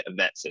opposite of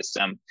that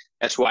system.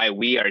 That's why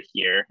we are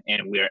here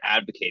and we are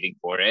advocating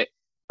for it.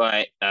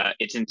 But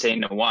it's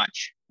insane to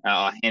watch.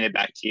 I'll hand it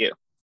back to you.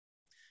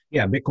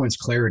 Yeah, Bitcoin's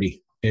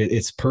clarity.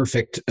 It's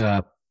perfect,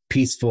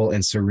 peaceful,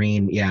 and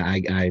serene. Yeah,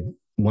 I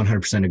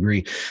 100%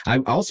 agree. I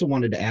also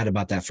wanted to add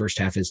about that first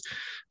half is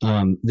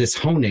this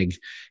Honig.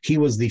 He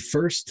was the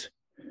first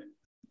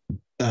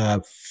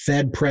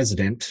Fed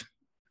president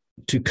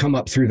to come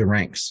up through the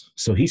ranks.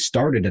 So he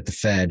started at the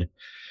Fed.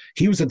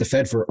 He was at the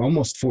Fed for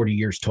almost 40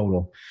 years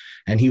total,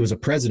 and he was a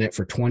president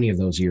for 20 of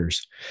those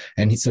years.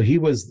 And so he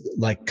was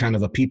like kind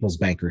of a people's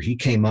banker. He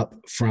came up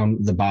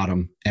from the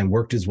bottom and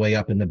worked his way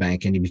up in the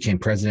bank, and he became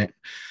president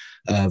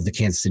of the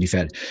Kansas City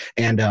Fed.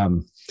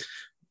 And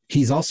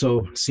he's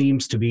also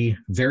seems to be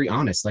very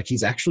honest. Like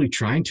he's actually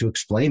trying to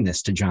explain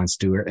this to Jon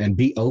Stewart and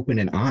be open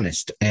and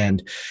honest.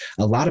 And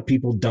a lot of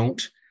people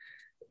don't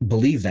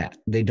believe that.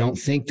 They don't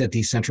think that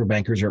these central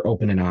bankers are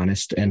open and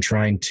honest and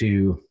trying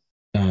to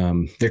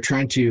they're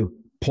trying to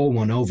pull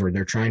one over.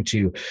 They're trying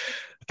to,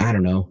 I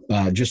don't know,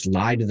 just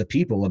lie to the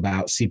people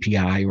about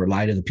CPI or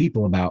lie to the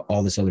people about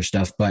all this other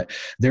stuff. But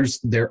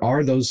there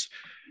are those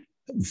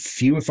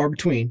few and far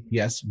between,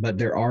 yes, but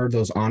there are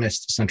those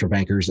honest central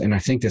bankers. And I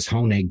think this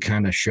Honig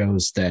kind of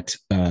shows that,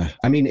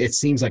 it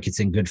seems like it's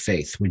in good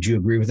faith. Would you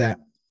agree with that?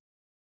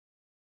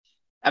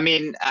 I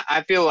mean,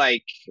 I feel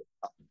like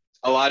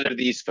a lot of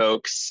these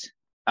folks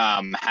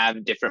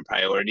have different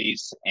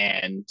priorities,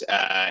 and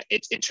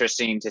it's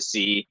interesting to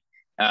see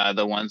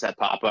the ones that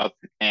pop up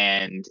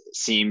and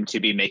seem to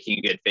be making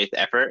a good faith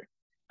effort.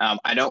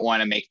 I don't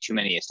want to make too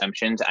many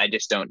assumptions. I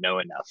just don't know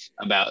enough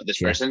about this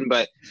person.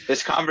 But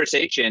this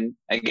conversation,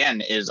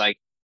 again, is like,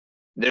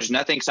 there's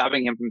nothing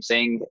stopping him from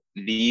saying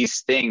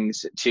these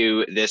things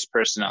to this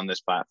person on this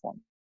platform.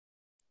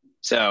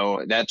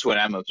 So that's what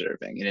I'm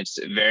observing. And it's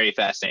very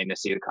fascinating to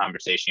see the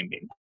conversation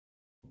being.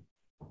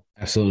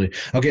 Absolutely.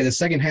 Okay. The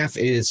second half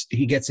is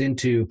he gets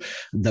into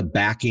the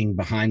backing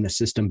behind the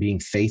system being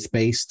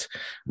faith-based.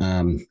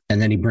 And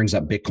then he brings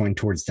up Bitcoin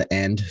towards the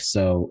end.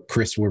 So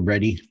Chris, we're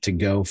ready to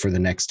go for the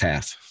next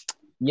half.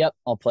 Yep.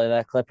 I'll play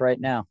that clip right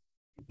now.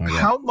 Okay.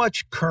 How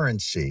much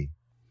currency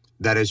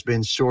that has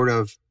been sort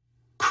of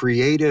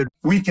created?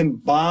 We can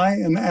buy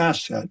an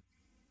asset.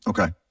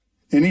 Okay.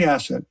 Any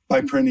asset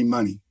by printing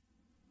money.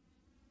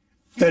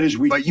 That is,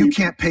 but you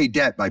can't pay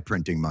debt by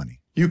printing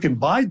money. You can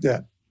buy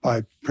debt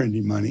by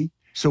printing money.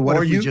 So what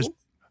if we just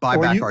buy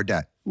back our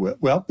debt?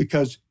 Well,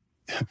 because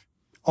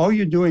all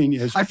you're doing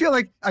is... I feel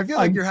like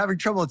you're having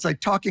trouble. It's like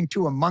talking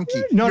to a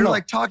monkey. You're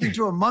like talking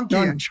to a monkey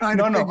and trying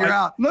to figure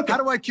out, how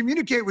do I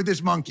communicate with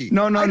this monkey?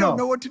 I don't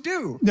know what to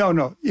do.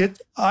 No.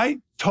 I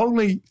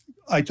totally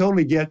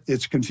get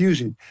it's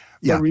confusing.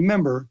 Yeah. But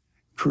remember,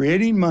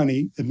 creating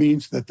money, it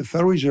means that the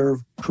Federal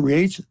Reserve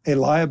creates a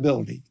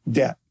liability,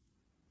 debt,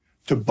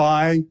 to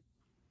buy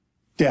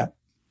debt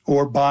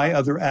or buy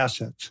other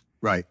assets.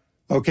 Right.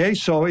 Okay,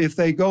 so if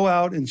they go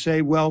out and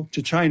say, well,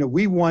 to China,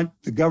 we want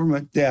the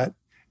government debt,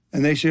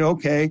 and they say,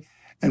 okay,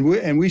 and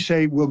we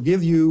say, we'll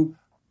give you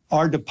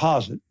our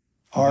deposit,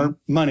 our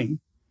money.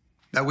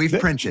 That we've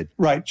printed.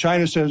 Right.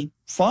 China says,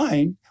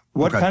 fine.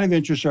 What kind of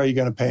interest are you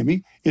going to pay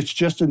me? It's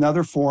just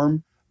another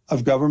form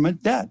of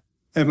government debt.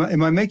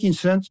 Am I making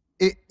sense?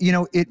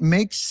 It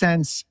makes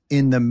sense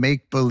in the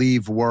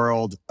make-believe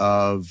world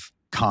of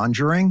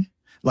Conjuring.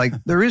 Like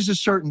there is a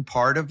certain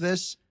part of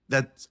this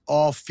that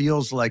all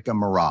feels like a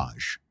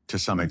mirage to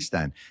some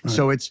extent. Right.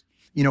 So it's,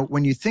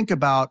 when you think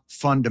about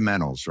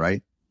fundamentals,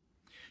 right?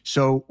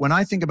 So when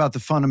I think about the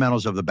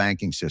fundamentals of the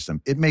banking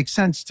system, it makes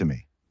sense to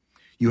me.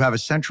 You have a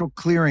central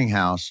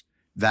clearinghouse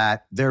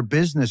that their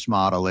business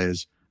model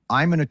is,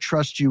 I'm going to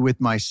trust you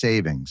with my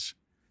savings.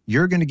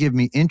 You're going to give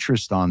me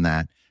interest on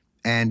that.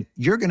 And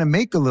you're going to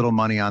make a little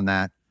money on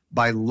that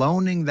by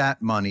loaning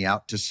that money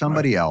out to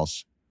somebody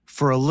else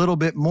for a little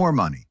bit more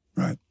money.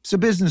 Right. It's a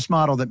business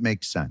model that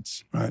makes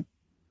sense. Right.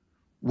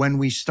 When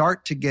we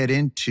start to get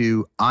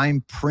into,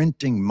 I'm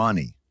printing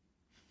money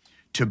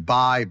to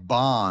buy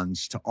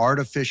bonds to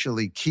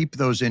artificially keep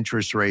those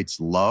interest rates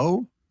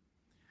low,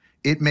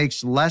 it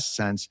makes less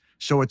sense.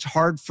 So it's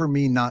hard for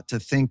me not to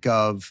think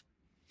of,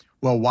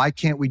 well, why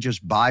can't we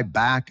just buy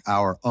back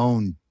our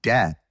own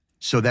debt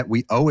so that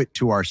we owe it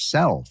to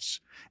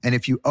ourselves? And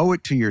if you owe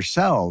it to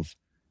yourself,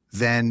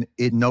 then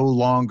it no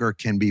longer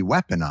can be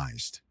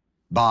weaponized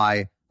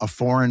by a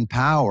foreign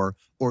power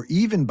or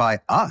even by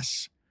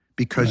us,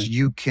 because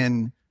you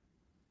can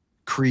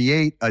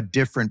create a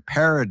different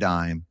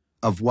paradigm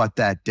of what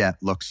that debt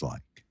looks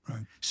like.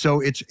 Right. So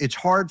it's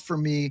hard for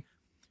me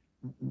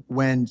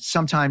when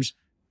sometimes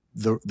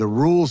the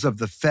rules of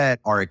the Fed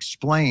are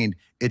explained.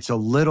 It's a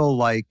little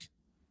like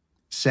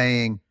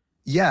saying,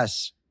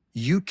 yes,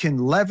 you can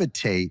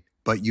levitate,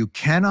 but you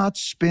cannot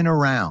spin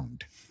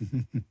around.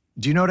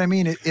 Do you know what I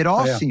mean? It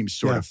all seems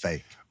sort of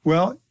fake.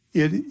 Well,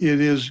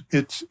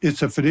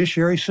 it's a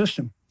fiduciary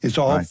system. It's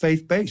all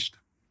faith-based.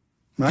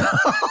 Right?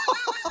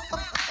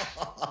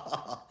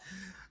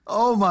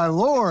 Oh, my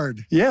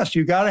Lord. Yes,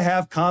 you got to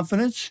have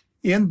confidence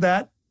in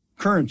that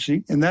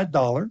currency, in that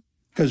dollar,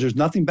 because there's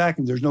nothing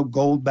backing. There's no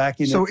gold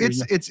backing. So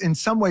it's in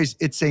some ways,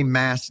 it's a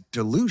mass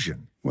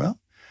delusion. Well,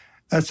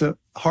 that's a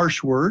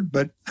harsh word,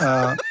 but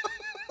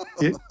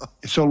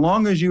so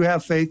long as you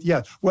have faith,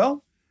 yes.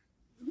 Well,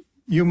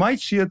 you might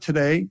see it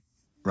today.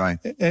 Right.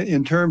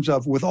 In terms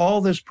of, with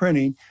all this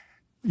printing,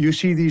 you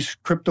see these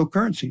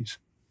cryptocurrencies,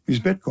 these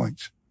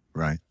Bitcoins.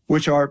 Right.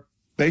 Which are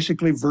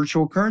basically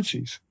virtual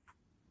currencies.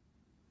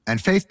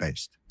 And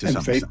faith-based.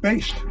 And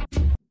faith-based.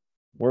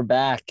 We're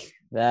back.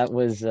 That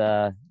was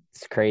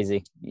it's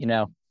crazy.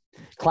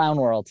 Clown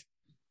world.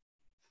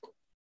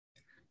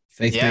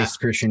 Faith-based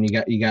Christian,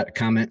 you got a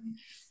comment?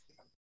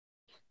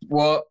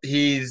 Well,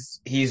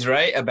 he's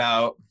right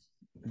about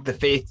the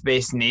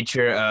faith-based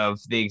nature of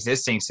the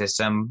existing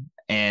system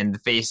and the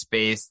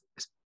faith-based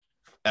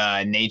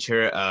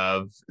nature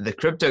of the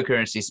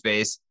cryptocurrency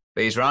space,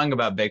 but he's wrong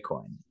about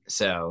Bitcoin.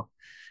 So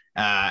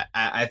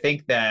I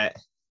think that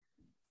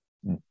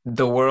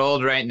the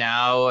world right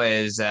now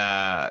is,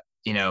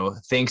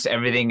 thinks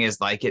everything is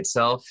like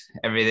itself.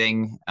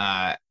 Everything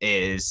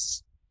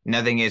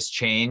nothing has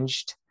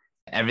changed.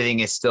 Everything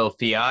is still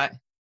fiat.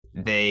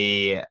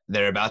 They're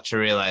about to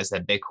realize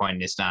that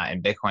Bitcoin is not,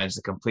 and Bitcoin is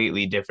a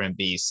completely different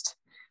beast.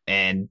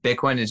 And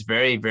Bitcoin is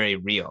very, very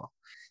real.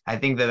 I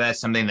think that that's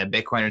something that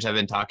Bitcoiners have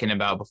been talking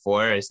about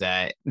before, is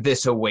that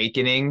this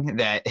awakening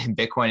that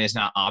Bitcoin is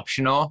not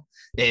optional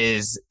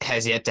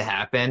has yet to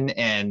happen,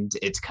 and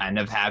it's kind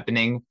of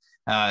happening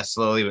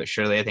slowly but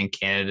surely. I think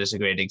Canada is a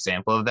great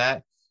example of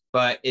that.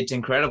 But it's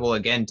incredible,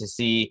 again, to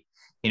see,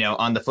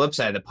 on the flip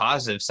side, the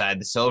positive side,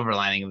 the silver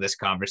lining of this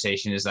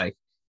conversation is like,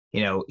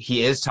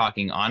 he is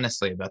talking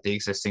honestly about the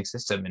existing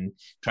system and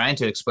trying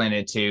to explain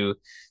it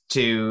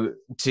to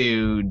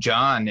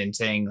John and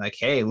saying like,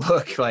 hey,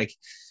 look, like,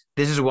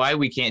 this is why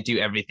we can't do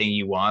everything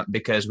you want,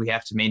 because we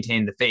have to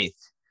maintain the faith.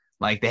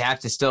 Like, they have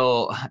to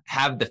still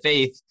have the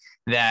faith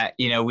that,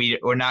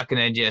 we're not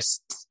going to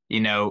just,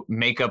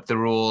 make up the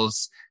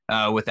rules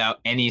without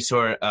any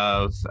sort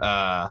of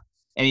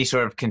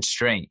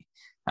constraint.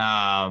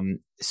 It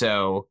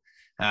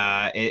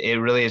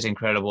really is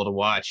incredible to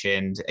watch.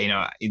 And,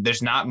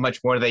 there's not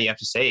much more that you have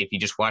to say. If you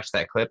just watch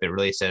that clip, it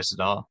really says it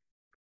all.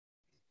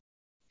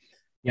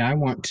 Yeah, I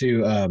want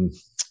to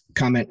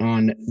comment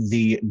on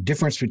the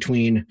difference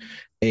between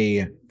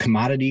a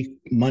commodity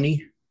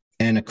money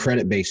and a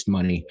credit-based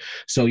money.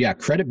 So yeah,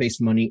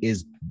 credit-based money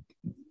is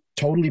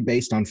totally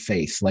based on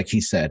faith, like he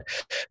said,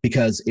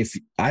 because if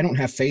I don't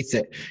have faith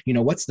that,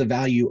 what's the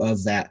value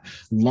of that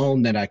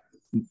loan that I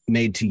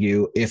made to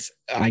you if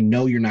I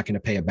know you're not going to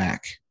pay it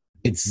back?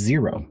 It's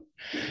zero.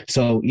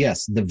 So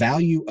yes, the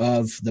value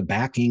of the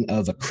backing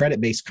of a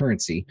credit-based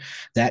currency,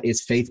 that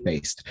is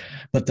faith-based,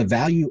 but the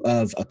value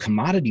of a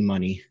commodity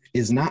money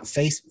is not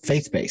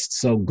faith-based.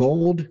 So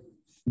gold,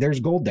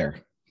 there's gold there.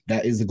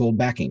 That is the gold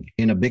backing.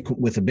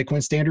 With a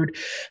Bitcoin standard,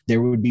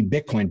 there would be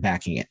Bitcoin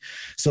backing it.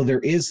 So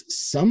there is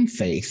some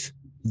faith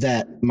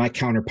that my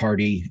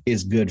counterparty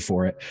is good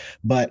for it,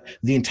 but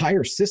the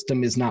entire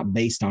system is not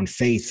based on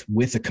faith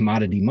with a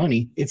commodity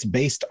money. It's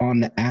based on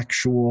the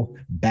actual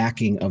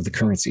backing of the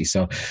currency.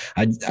 So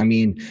I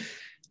mean,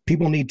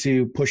 people need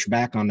to push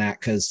back on that,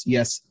 because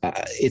yes,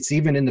 it's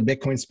even in the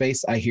Bitcoin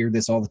space. I hear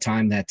this all the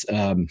time that,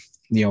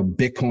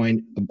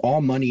 Bitcoin,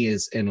 all money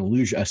is an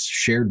illusion, a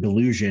shared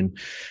delusion,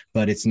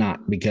 but it's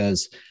not,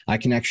 because I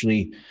can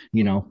actually,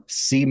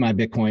 see my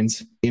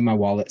Bitcoins in my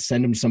wallet,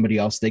 send them to somebody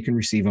else. They can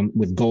receive them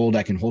with gold.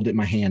 I can hold it in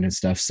my hand and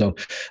stuff. So,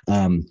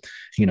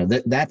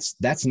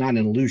 that's not an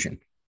illusion,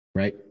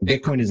 right?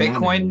 Bitcoin is not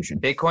an illusion.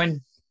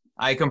 Bitcoin,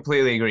 I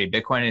completely agree.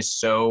 Bitcoin is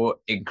so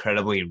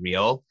incredibly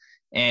real.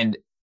 And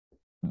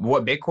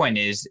what Bitcoin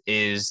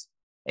is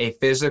a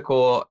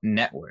physical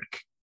network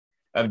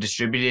of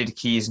distributed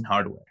keys and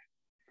hardware.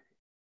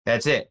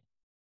 That's it.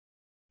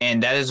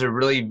 And that is a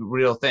really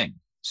real thing.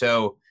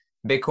 So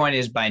Bitcoin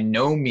is by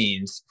no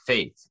means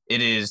faith.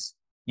 It is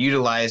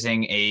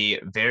utilizing a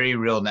very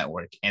real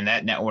network, and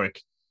that network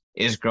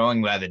is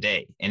growing by the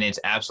day, and it's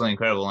absolutely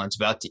incredible, and it's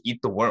about to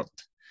eat the world.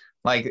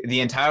 Like,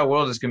 the entire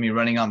world is going to be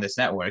running on this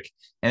network,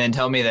 and then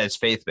tell me that it's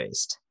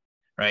faith-based.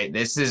 Right?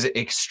 This is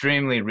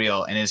extremely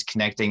real and is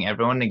connecting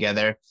everyone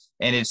together,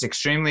 and it's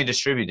extremely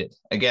distributed.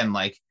 Again,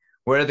 like,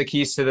 where are the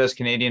keys to those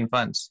Canadian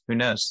funds? Who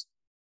knows?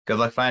 Good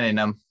luck finding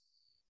them.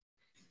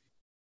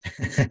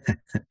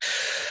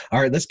 All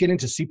right, let's get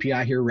into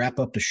CPI here, wrap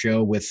up the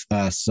show with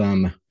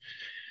some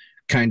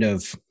kind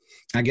of,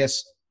 I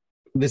guess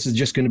this is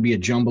just going to be a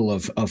jumble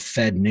of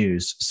Fed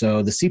news.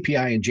 So the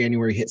CPI in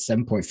January hit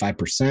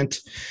 7.5%,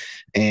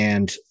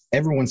 and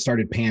everyone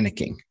started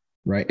panicking.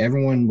 Right.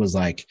 Everyone was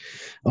like,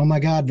 oh, my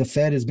God, the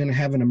Fed is going to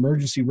have an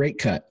emergency rate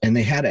cut. And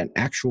they had an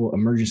actual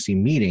emergency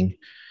meeting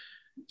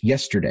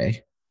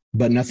yesterday,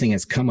 but nothing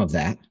has come of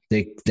that.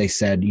 They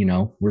said,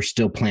 we're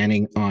still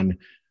planning on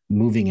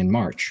moving in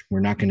March. We're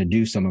not going to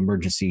do some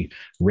emergency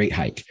rate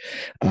hike.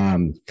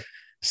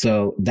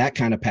 So that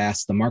kind of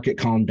passed. The market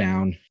calmed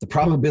down. The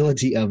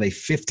probability of a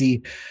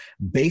 50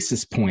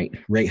 basis point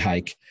rate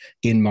hike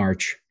in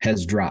March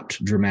has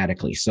dropped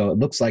dramatically. So it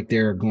looks like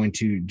they're going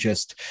to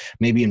just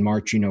maybe in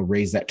March,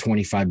 raise that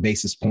 25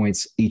 basis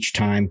points each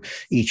time,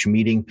 each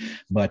meeting.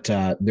 But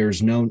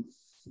there's no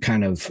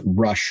kind of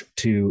rush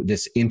to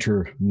this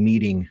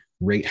inter-meeting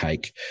rate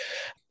hike.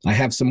 I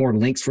have some more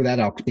links for that.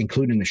 I'll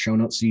include in the show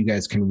notes so you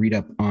guys can read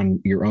up on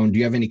your own. Do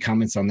you have any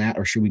comments on that,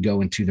 or should we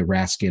go into the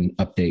Raskin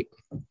update?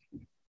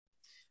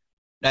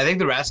 I think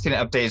the Raskin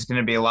update is going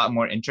to be a lot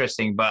more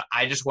interesting, but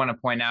I just want to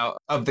point out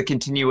of the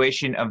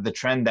continuation of the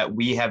trend that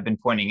we have been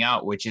pointing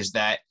out, which is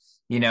that,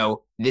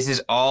 this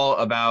is all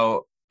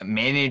about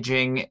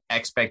managing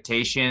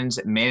expectations,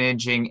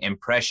 managing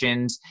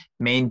impressions,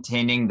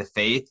 maintaining the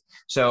faith.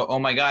 So, oh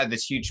my God,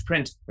 this huge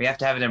print, we have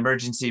to have an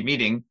emergency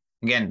meeting.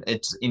 Again,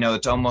 it's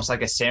almost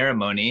like a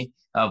ceremony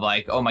of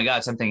like, oh my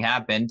God, something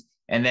happened.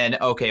 And then,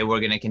 okay, we're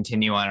going to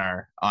continue on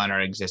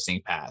our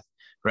existing path.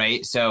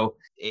 Right. So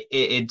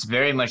it's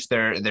very much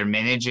they're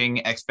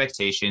managing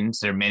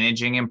expectations, they're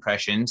managing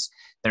impressions,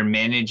 they're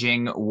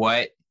managing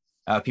what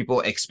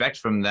people expect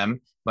from them.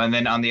 But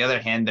then on the other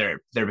hand,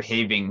 they're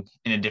behaving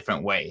in a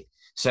different way.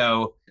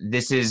 So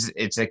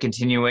it's a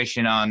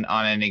continuation on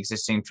an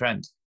existing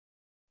trend.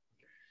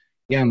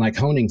 Yeah. And like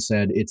Honing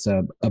said, it's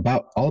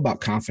all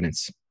about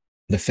confidence.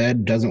 The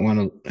Fed doesn't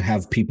want to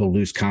have people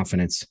lose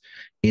confidence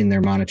in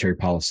their monetary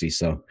policy.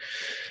 So,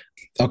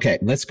 okay,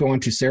 let's go on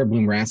to Sarah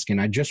Bloom Raskin.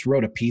 I just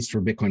wrote a piece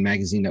for Bitcoin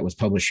Magazine that was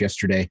published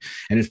yesterday,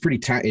 and it's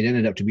it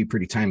ended up to be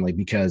pretty timely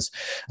because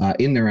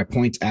in there I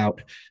point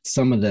out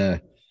some of the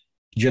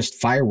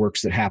just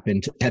fireworks that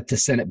happened at the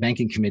Senate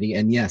Banking Committee.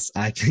 And yes,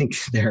 I think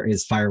there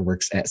is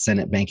fireworks at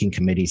Senate banking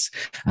committees.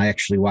 I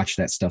actually watch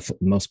that stuff.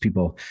 Most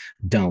people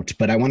don't.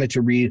 But I wanted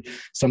to read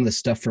some of the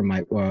stuff from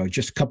my,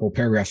 just a couple of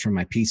paragraphs from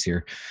my piece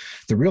here.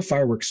 The real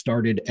fireworks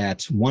started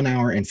at 1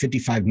 hour and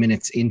 55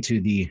 minutes into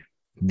the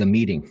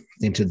meeting,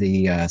 into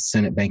the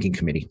Senate Banking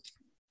Committee,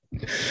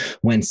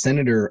 when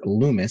Senator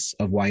Loomis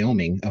of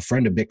Wyoming, a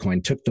friend of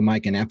Bitcoin, took the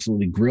mic and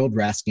absolutely grilled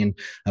Raskin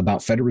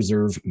about Federal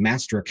Reserve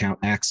master account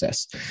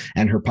access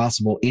and her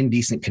possible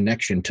indecent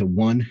connection to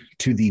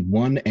the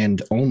one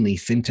and only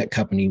fintech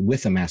company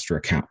with a master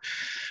account,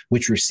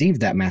 which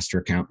received that master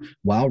account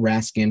while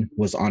Raskin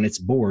was on its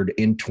board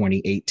in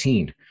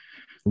 2018.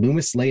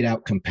 Loomis laid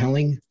out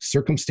compelling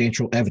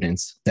circumstantial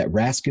evidence that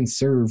Raskin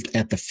served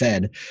at the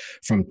Fed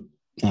from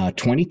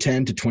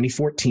 2010 to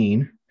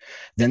 2014,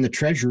 then the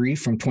Treasury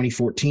from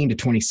 2014 to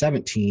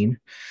 2017.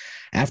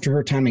 After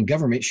her time in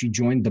government, she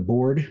joined the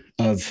board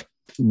of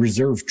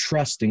Reserve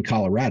Trust in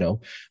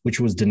Colorado, which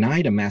was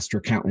denied a master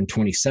account in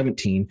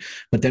 2017,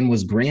 but then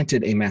was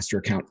granted a master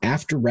account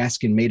after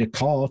Raskin made a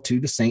call to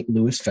the St.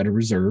 Louis Federal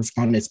Reserve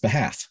on its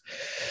behalf.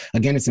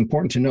 Again, it's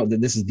important to note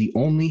that this is the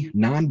only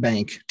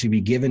non-bank to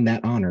be given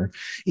that honor,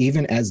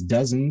 even as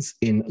dozens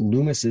in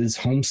Loomis's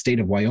home state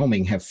of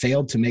Wyoming have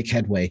failed to make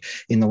headway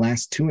in the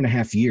last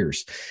 2.5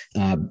 years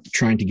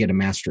trying to get a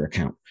master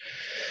account.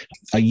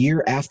 A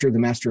year after the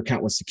master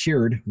account was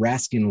secured,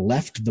 Raskin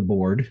left the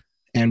board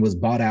and was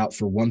bought out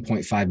for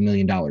 $1.5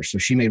 million. So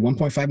she made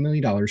 $1.5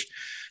 million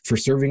for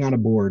serving on a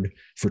board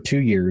for 2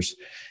 years,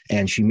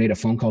 and she made a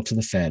phone call to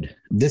the Fed.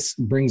 This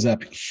brings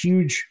up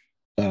huge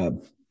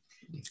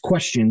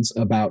questions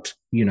about,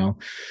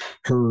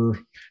 her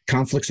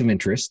conflicts of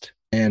interest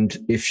and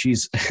if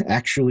she's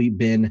actually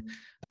been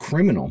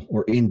criminal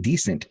or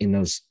indecent in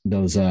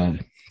those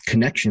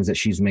connections that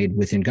she's made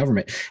within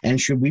government. And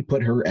should we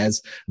put her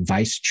as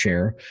vice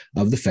chair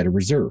of the Federal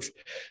Reserve?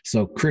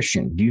 So,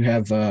 Christian, do you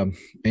have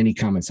any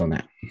comments on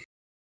that?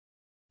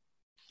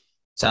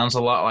 Sounds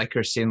a lot like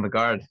Christine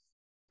Lagarde.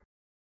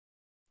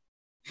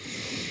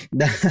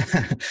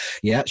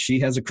 Yeah,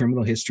 she has a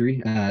criminal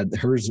history.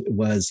 Hers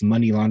was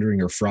money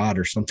laundering or fraud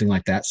or something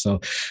like that. So,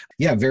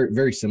 yeah, very,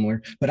 very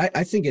similar. But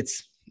I think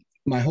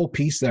my whole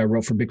piece that I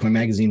wrote for Bitcoin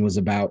Magazine was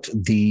about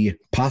the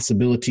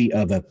possibility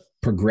of a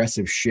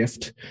progressive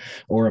shift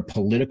or a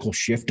political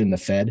shift in the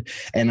Fed.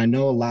 And I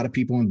know a lot of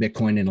people in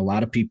Bitcoin and a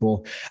lot of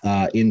people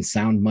in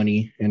sound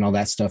money and all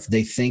that stuff,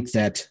 they think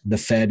that the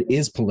Fed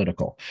is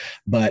political.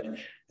 But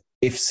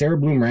if Sarah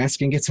Bloom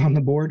Raskin gets on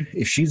the board,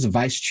 if she's the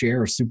vice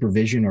chair of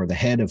supervision or the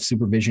head of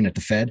supervision at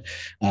the Fed,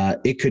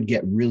 it could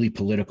get really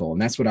political.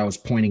 And that's what I was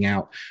pointing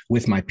out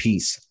with my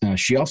piece.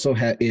 She also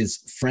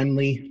is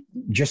friendly,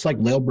 just like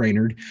Lael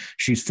Brainerd.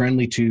 She's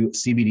friendly to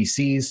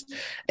CBDCs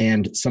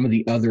and some of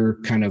the other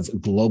kind of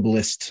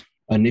globalist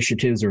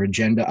initiatives or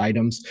agenda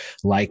items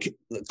like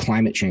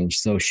climate change.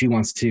 So she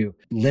wants to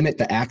limit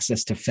the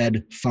access to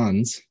Fed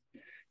funds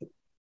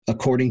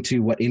according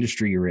to what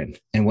industry you're in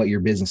and what your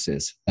business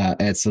is.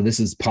 And so this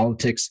is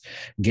politics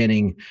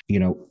getting,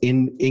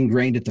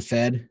 ingrained at the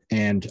Fed.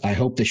 And I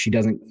hope that she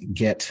doesn't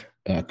get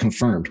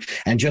confirmed.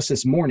 And just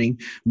this morning,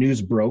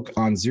 news broke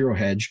on Zero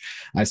Hedge.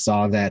 I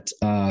saw that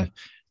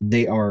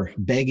they are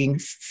begging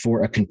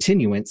for a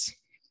continuance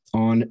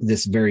on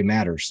this very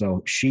matter.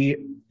 So she,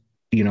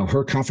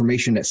 her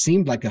confirmation that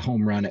seemed like a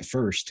home run at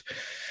first,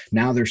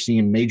 now they're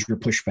seeing major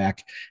pushback,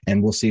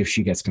 and we'll see if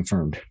she gets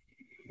confirmed.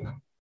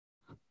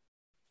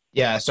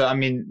 Yeah. So, I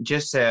mean,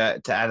 just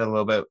to add a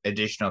little bit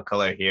additional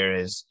color here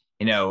is,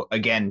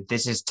 again,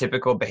 this is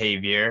typical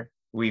behavior.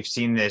 We've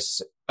seen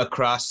this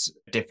across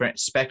different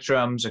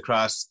spectrums,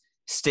 across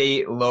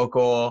state,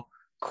 local,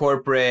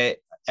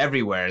 corporate,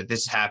 everywhere.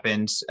 This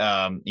happens.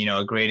 A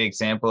great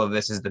example of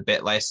this is the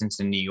BitLicense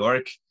in New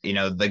York.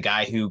 The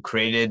guy who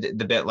created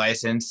the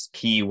BitLicense,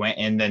 he went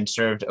and then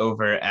served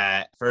over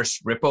at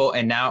first Ripple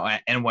and now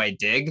at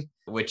NYDIG,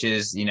 which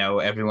is,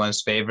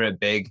 everyone's favorite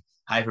big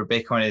hyper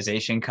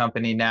Bitcoinization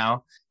company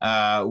now.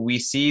 We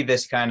see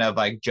this kind of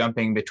like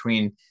jumping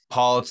between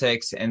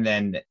politics and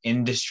then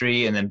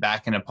industry and then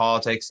back into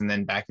politics and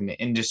then back into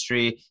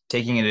industry,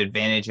 taking an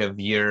advantage of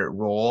your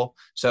role.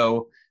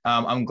 So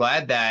I'm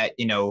glad that,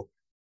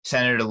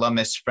 Senator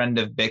Lummis, friend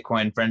of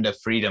Bitcoin, friend of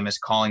freedom, is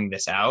calling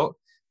this out.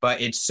 But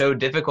it's so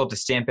difficult to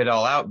stamp it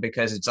all out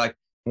because it's like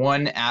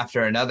one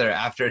after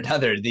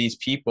another, these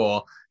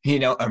people,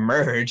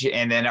 emerge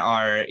and then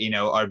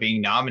are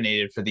being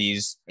nominated for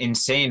these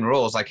insane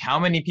roles. Like, how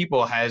many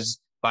people has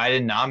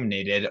Biden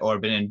nominated or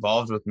been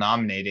involved with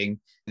nominating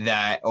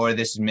that, or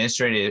this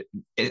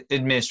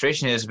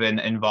administration has been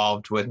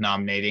involved with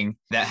nominating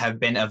that have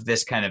been of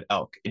this kind of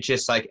ilk? It's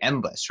just like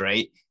endless,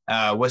 right?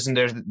 Wasn't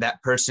there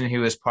that person who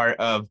was part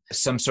of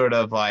some sort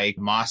of like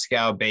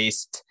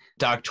Moscow-based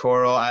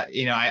doctoral,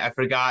 I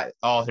forgot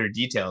all her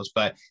details,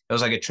 but it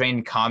was like a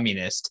trained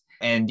communist.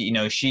 And,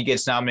 she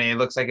gets nominated,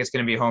 looks like it's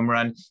going to be a home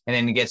run, and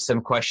then gets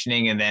some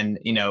questioning and then,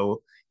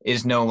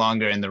 is no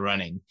longer in the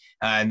running.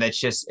 And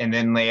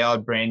then Lael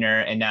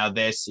Brainerd, and now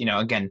this,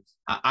 again,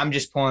 I'm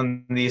just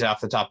pulling these off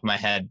the top of my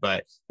head,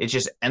 but it's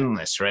just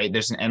endless, right?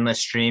 There's an endless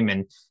stream,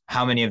 and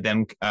how many of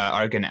them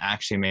are going to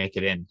actually make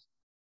it in?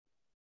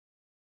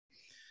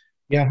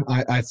 Yeah,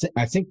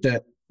 I think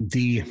that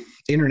the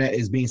internet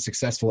is being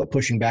successful at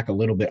pushing back a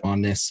little bit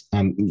on this.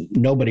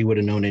 Nobody would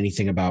have known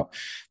anything about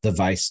the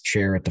vice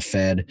chair at the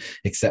Fed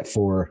except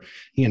for,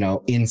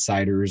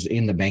 insiders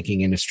in the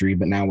banking industry.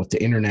 But now with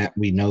the internet,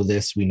 we know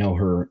this. We know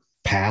her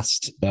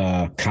past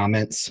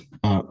comments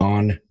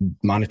on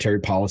monetary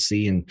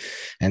policy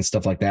and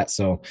stuff like that.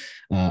 So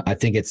I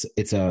think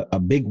it's a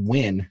big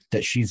win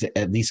that she's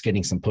at least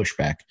getting some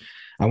pushback.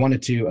 I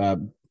wanted to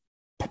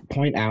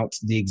point out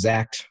the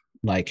exact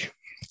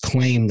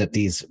claim that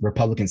these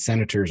Republican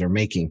senators are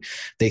making.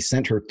 They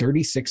sent her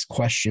 36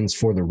 questions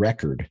for the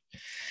record.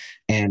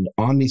 And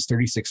on these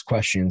 36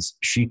 questions,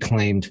 she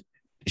claimed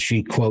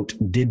she, quote,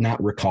 did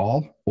not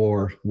recall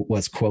or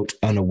was, quote,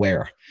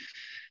 unaware.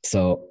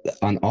 So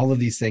on all of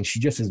these things, she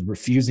just is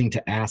refusing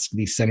to ask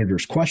these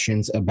senators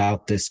questions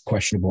about this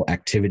questionable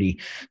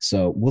activity.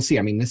 So we'll see.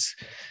 I mean,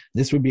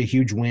 this would be a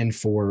huge win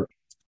for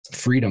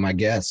freedom, I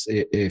guess,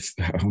 if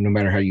no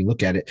matter how you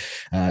look at it,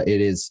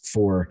 it is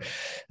for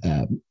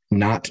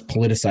not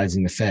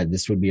politicizing the Fed.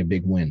 This would be a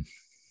big win.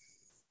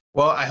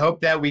 Well, I hope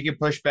that we can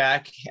push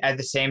back. At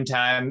the same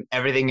time,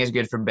 everything is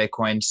good for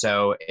Bitcoin.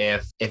 So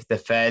if the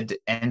Fed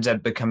ends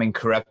up becoming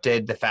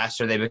corrupted, the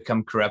faster they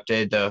become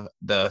corrupted,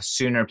 the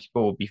sooner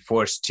people will be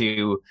forced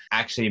to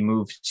actually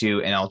move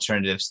to an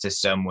alternative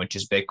system, which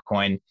is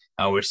Bitcoin.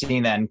 We're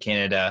seeing that in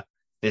Canada.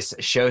 This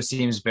show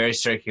seems very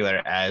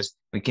circular as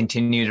we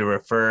continue to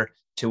refer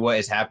to what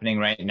is happening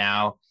right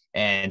now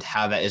and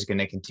how that is going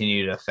to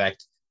continue to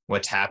affect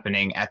what's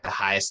happening at the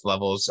highest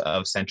levels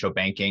of central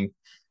banking.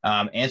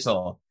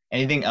 Ansel,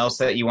 anything else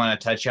that you want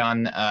to touch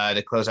on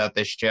to close out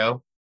this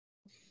show?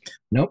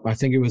 Nope. I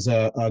think it was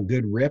a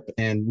good rip,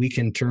 and we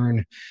can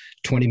turn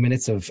 20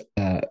 minutes of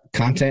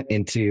content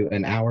into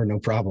an hour, no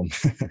problem.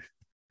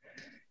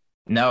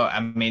 No, I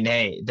mean,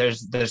 hey,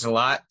 there's a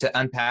lot to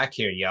unpack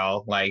here,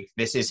 y'all. Like,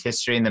 this is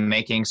history in the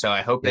making. So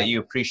I hope that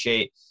you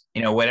appreciate,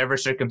 whatever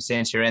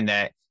circumstance you're in,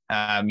 that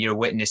you're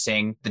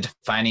witnessing the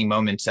defining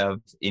moments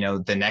of,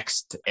 the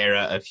next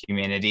era of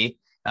humanity.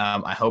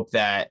 I hope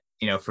that,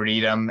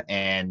 freedom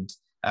and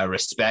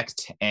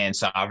respect and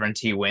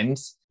sovereignty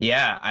wins.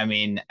 Yeah, I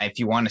mean, if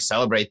you want to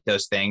celebrate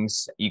those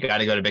things, you got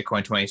to go to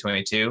Bitcoin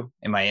 2022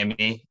 in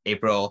Miami,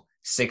 April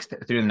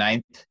 6th through the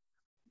 9th.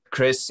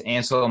 Chris,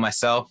 Ansel,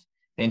 myself,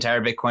 the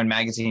entire Bitcoin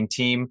Magazine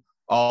team,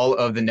 all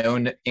of the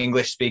known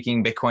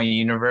English-speaking Bitcoin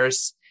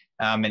universe,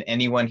 and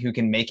anyone who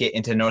can make it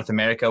into North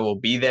America will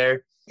be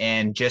there,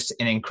 and just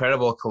an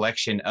incredible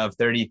collection of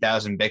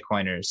 30,000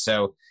 Bitcoiners.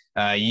 So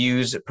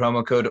use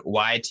promo code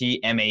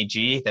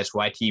YTMAG, that's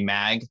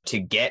YTMAG, to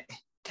get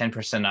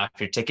 10% off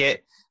your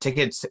ticket.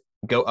 Tickets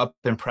go up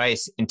in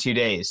price in 2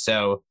 days.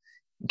 So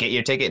get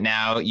your ticket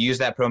now. Use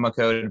that promo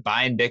code,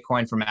 buy in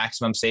Bitcoin for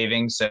maximum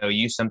savings. So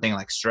use something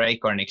like Strike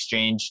or an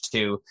exchange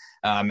to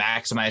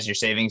maximize your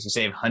savings. You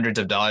save hundreds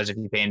of dollars if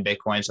you pay in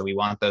Bitcoin. So we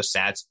want those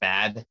sats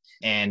bad.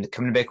 And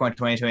come to Bitcoin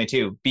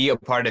 2022. Be a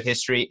part of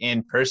history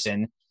in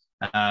person,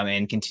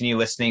 and continue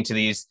listening to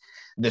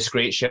this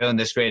great show and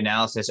this great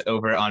analysis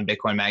over on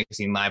Bitcoin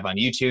Magazine Live on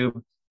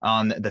YouTube,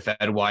 on the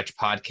FedWatch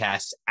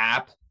podcast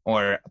app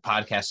or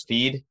podcast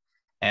feed.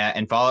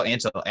 And follow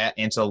Ansel at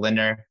Ansel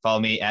Lindner.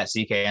 Follow me at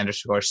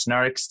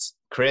CK_Snarks.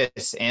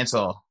 Chris,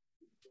 Ansel,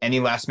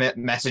 any last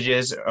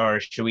messages, or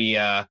should we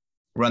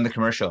run the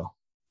commercial?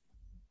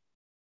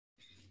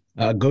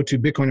 Go to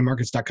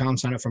bitcoinandmarkets.com,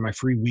 sign up for my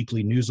free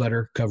weekly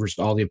newsletter, covers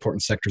all the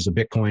important sectors of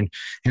Bitcoin,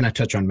 and I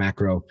touch on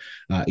macro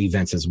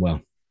events as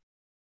well.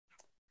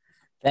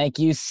 Thank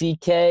you,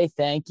 CK.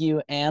 Thank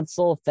you,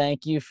 Ansel.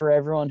 Thank you for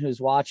everyone who's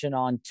watching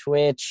on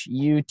Twitch,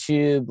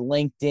 YouTube,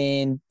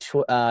 LinkedIn,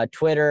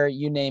 Twitter,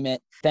 you name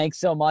it. Thanks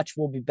so much.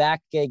 We'll be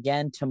back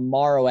again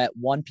tomorrow at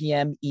 1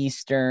 p.m.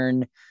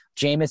 Eastern.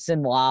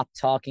 Jameson Lopp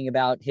talking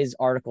about his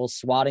article,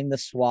 Swatting the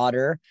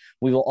Swatter.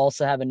 We will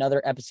also have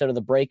another episode of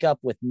The Breakup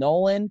with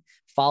Nolan,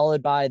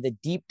 followed by the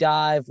deep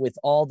dive with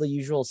all the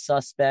usual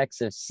suspects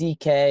of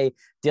CK,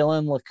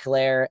 Dylan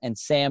LeClaire, and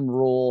Sam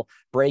Rule,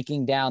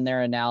 breaking down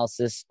their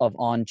analysis of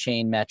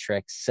on-chain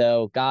metrics.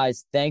 So,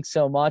 guys, thanks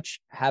so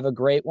much. Have a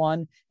great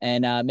one,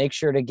 and make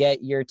sure to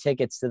get your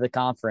tickets to the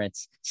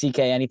conference. CK,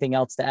 anything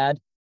else to add?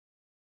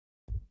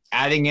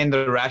 Adding in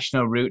the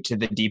rational root to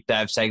the deep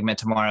dive segment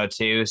tomorrow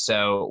too.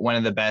 So one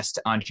of the best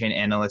on-chain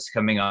analysts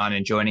coming on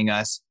and joining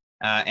us.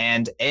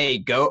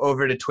 Go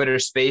over to Twitter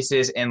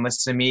Spaces and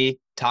listen to me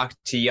talk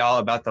to y'all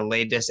about the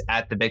latest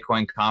at the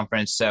Bitcoin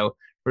conference. So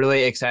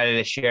really excited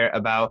to share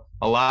about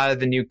a lot of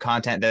the new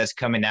content that's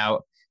coming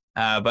out.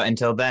 But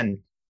until then,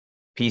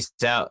 peace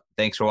out.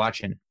 Thanks for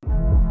watching.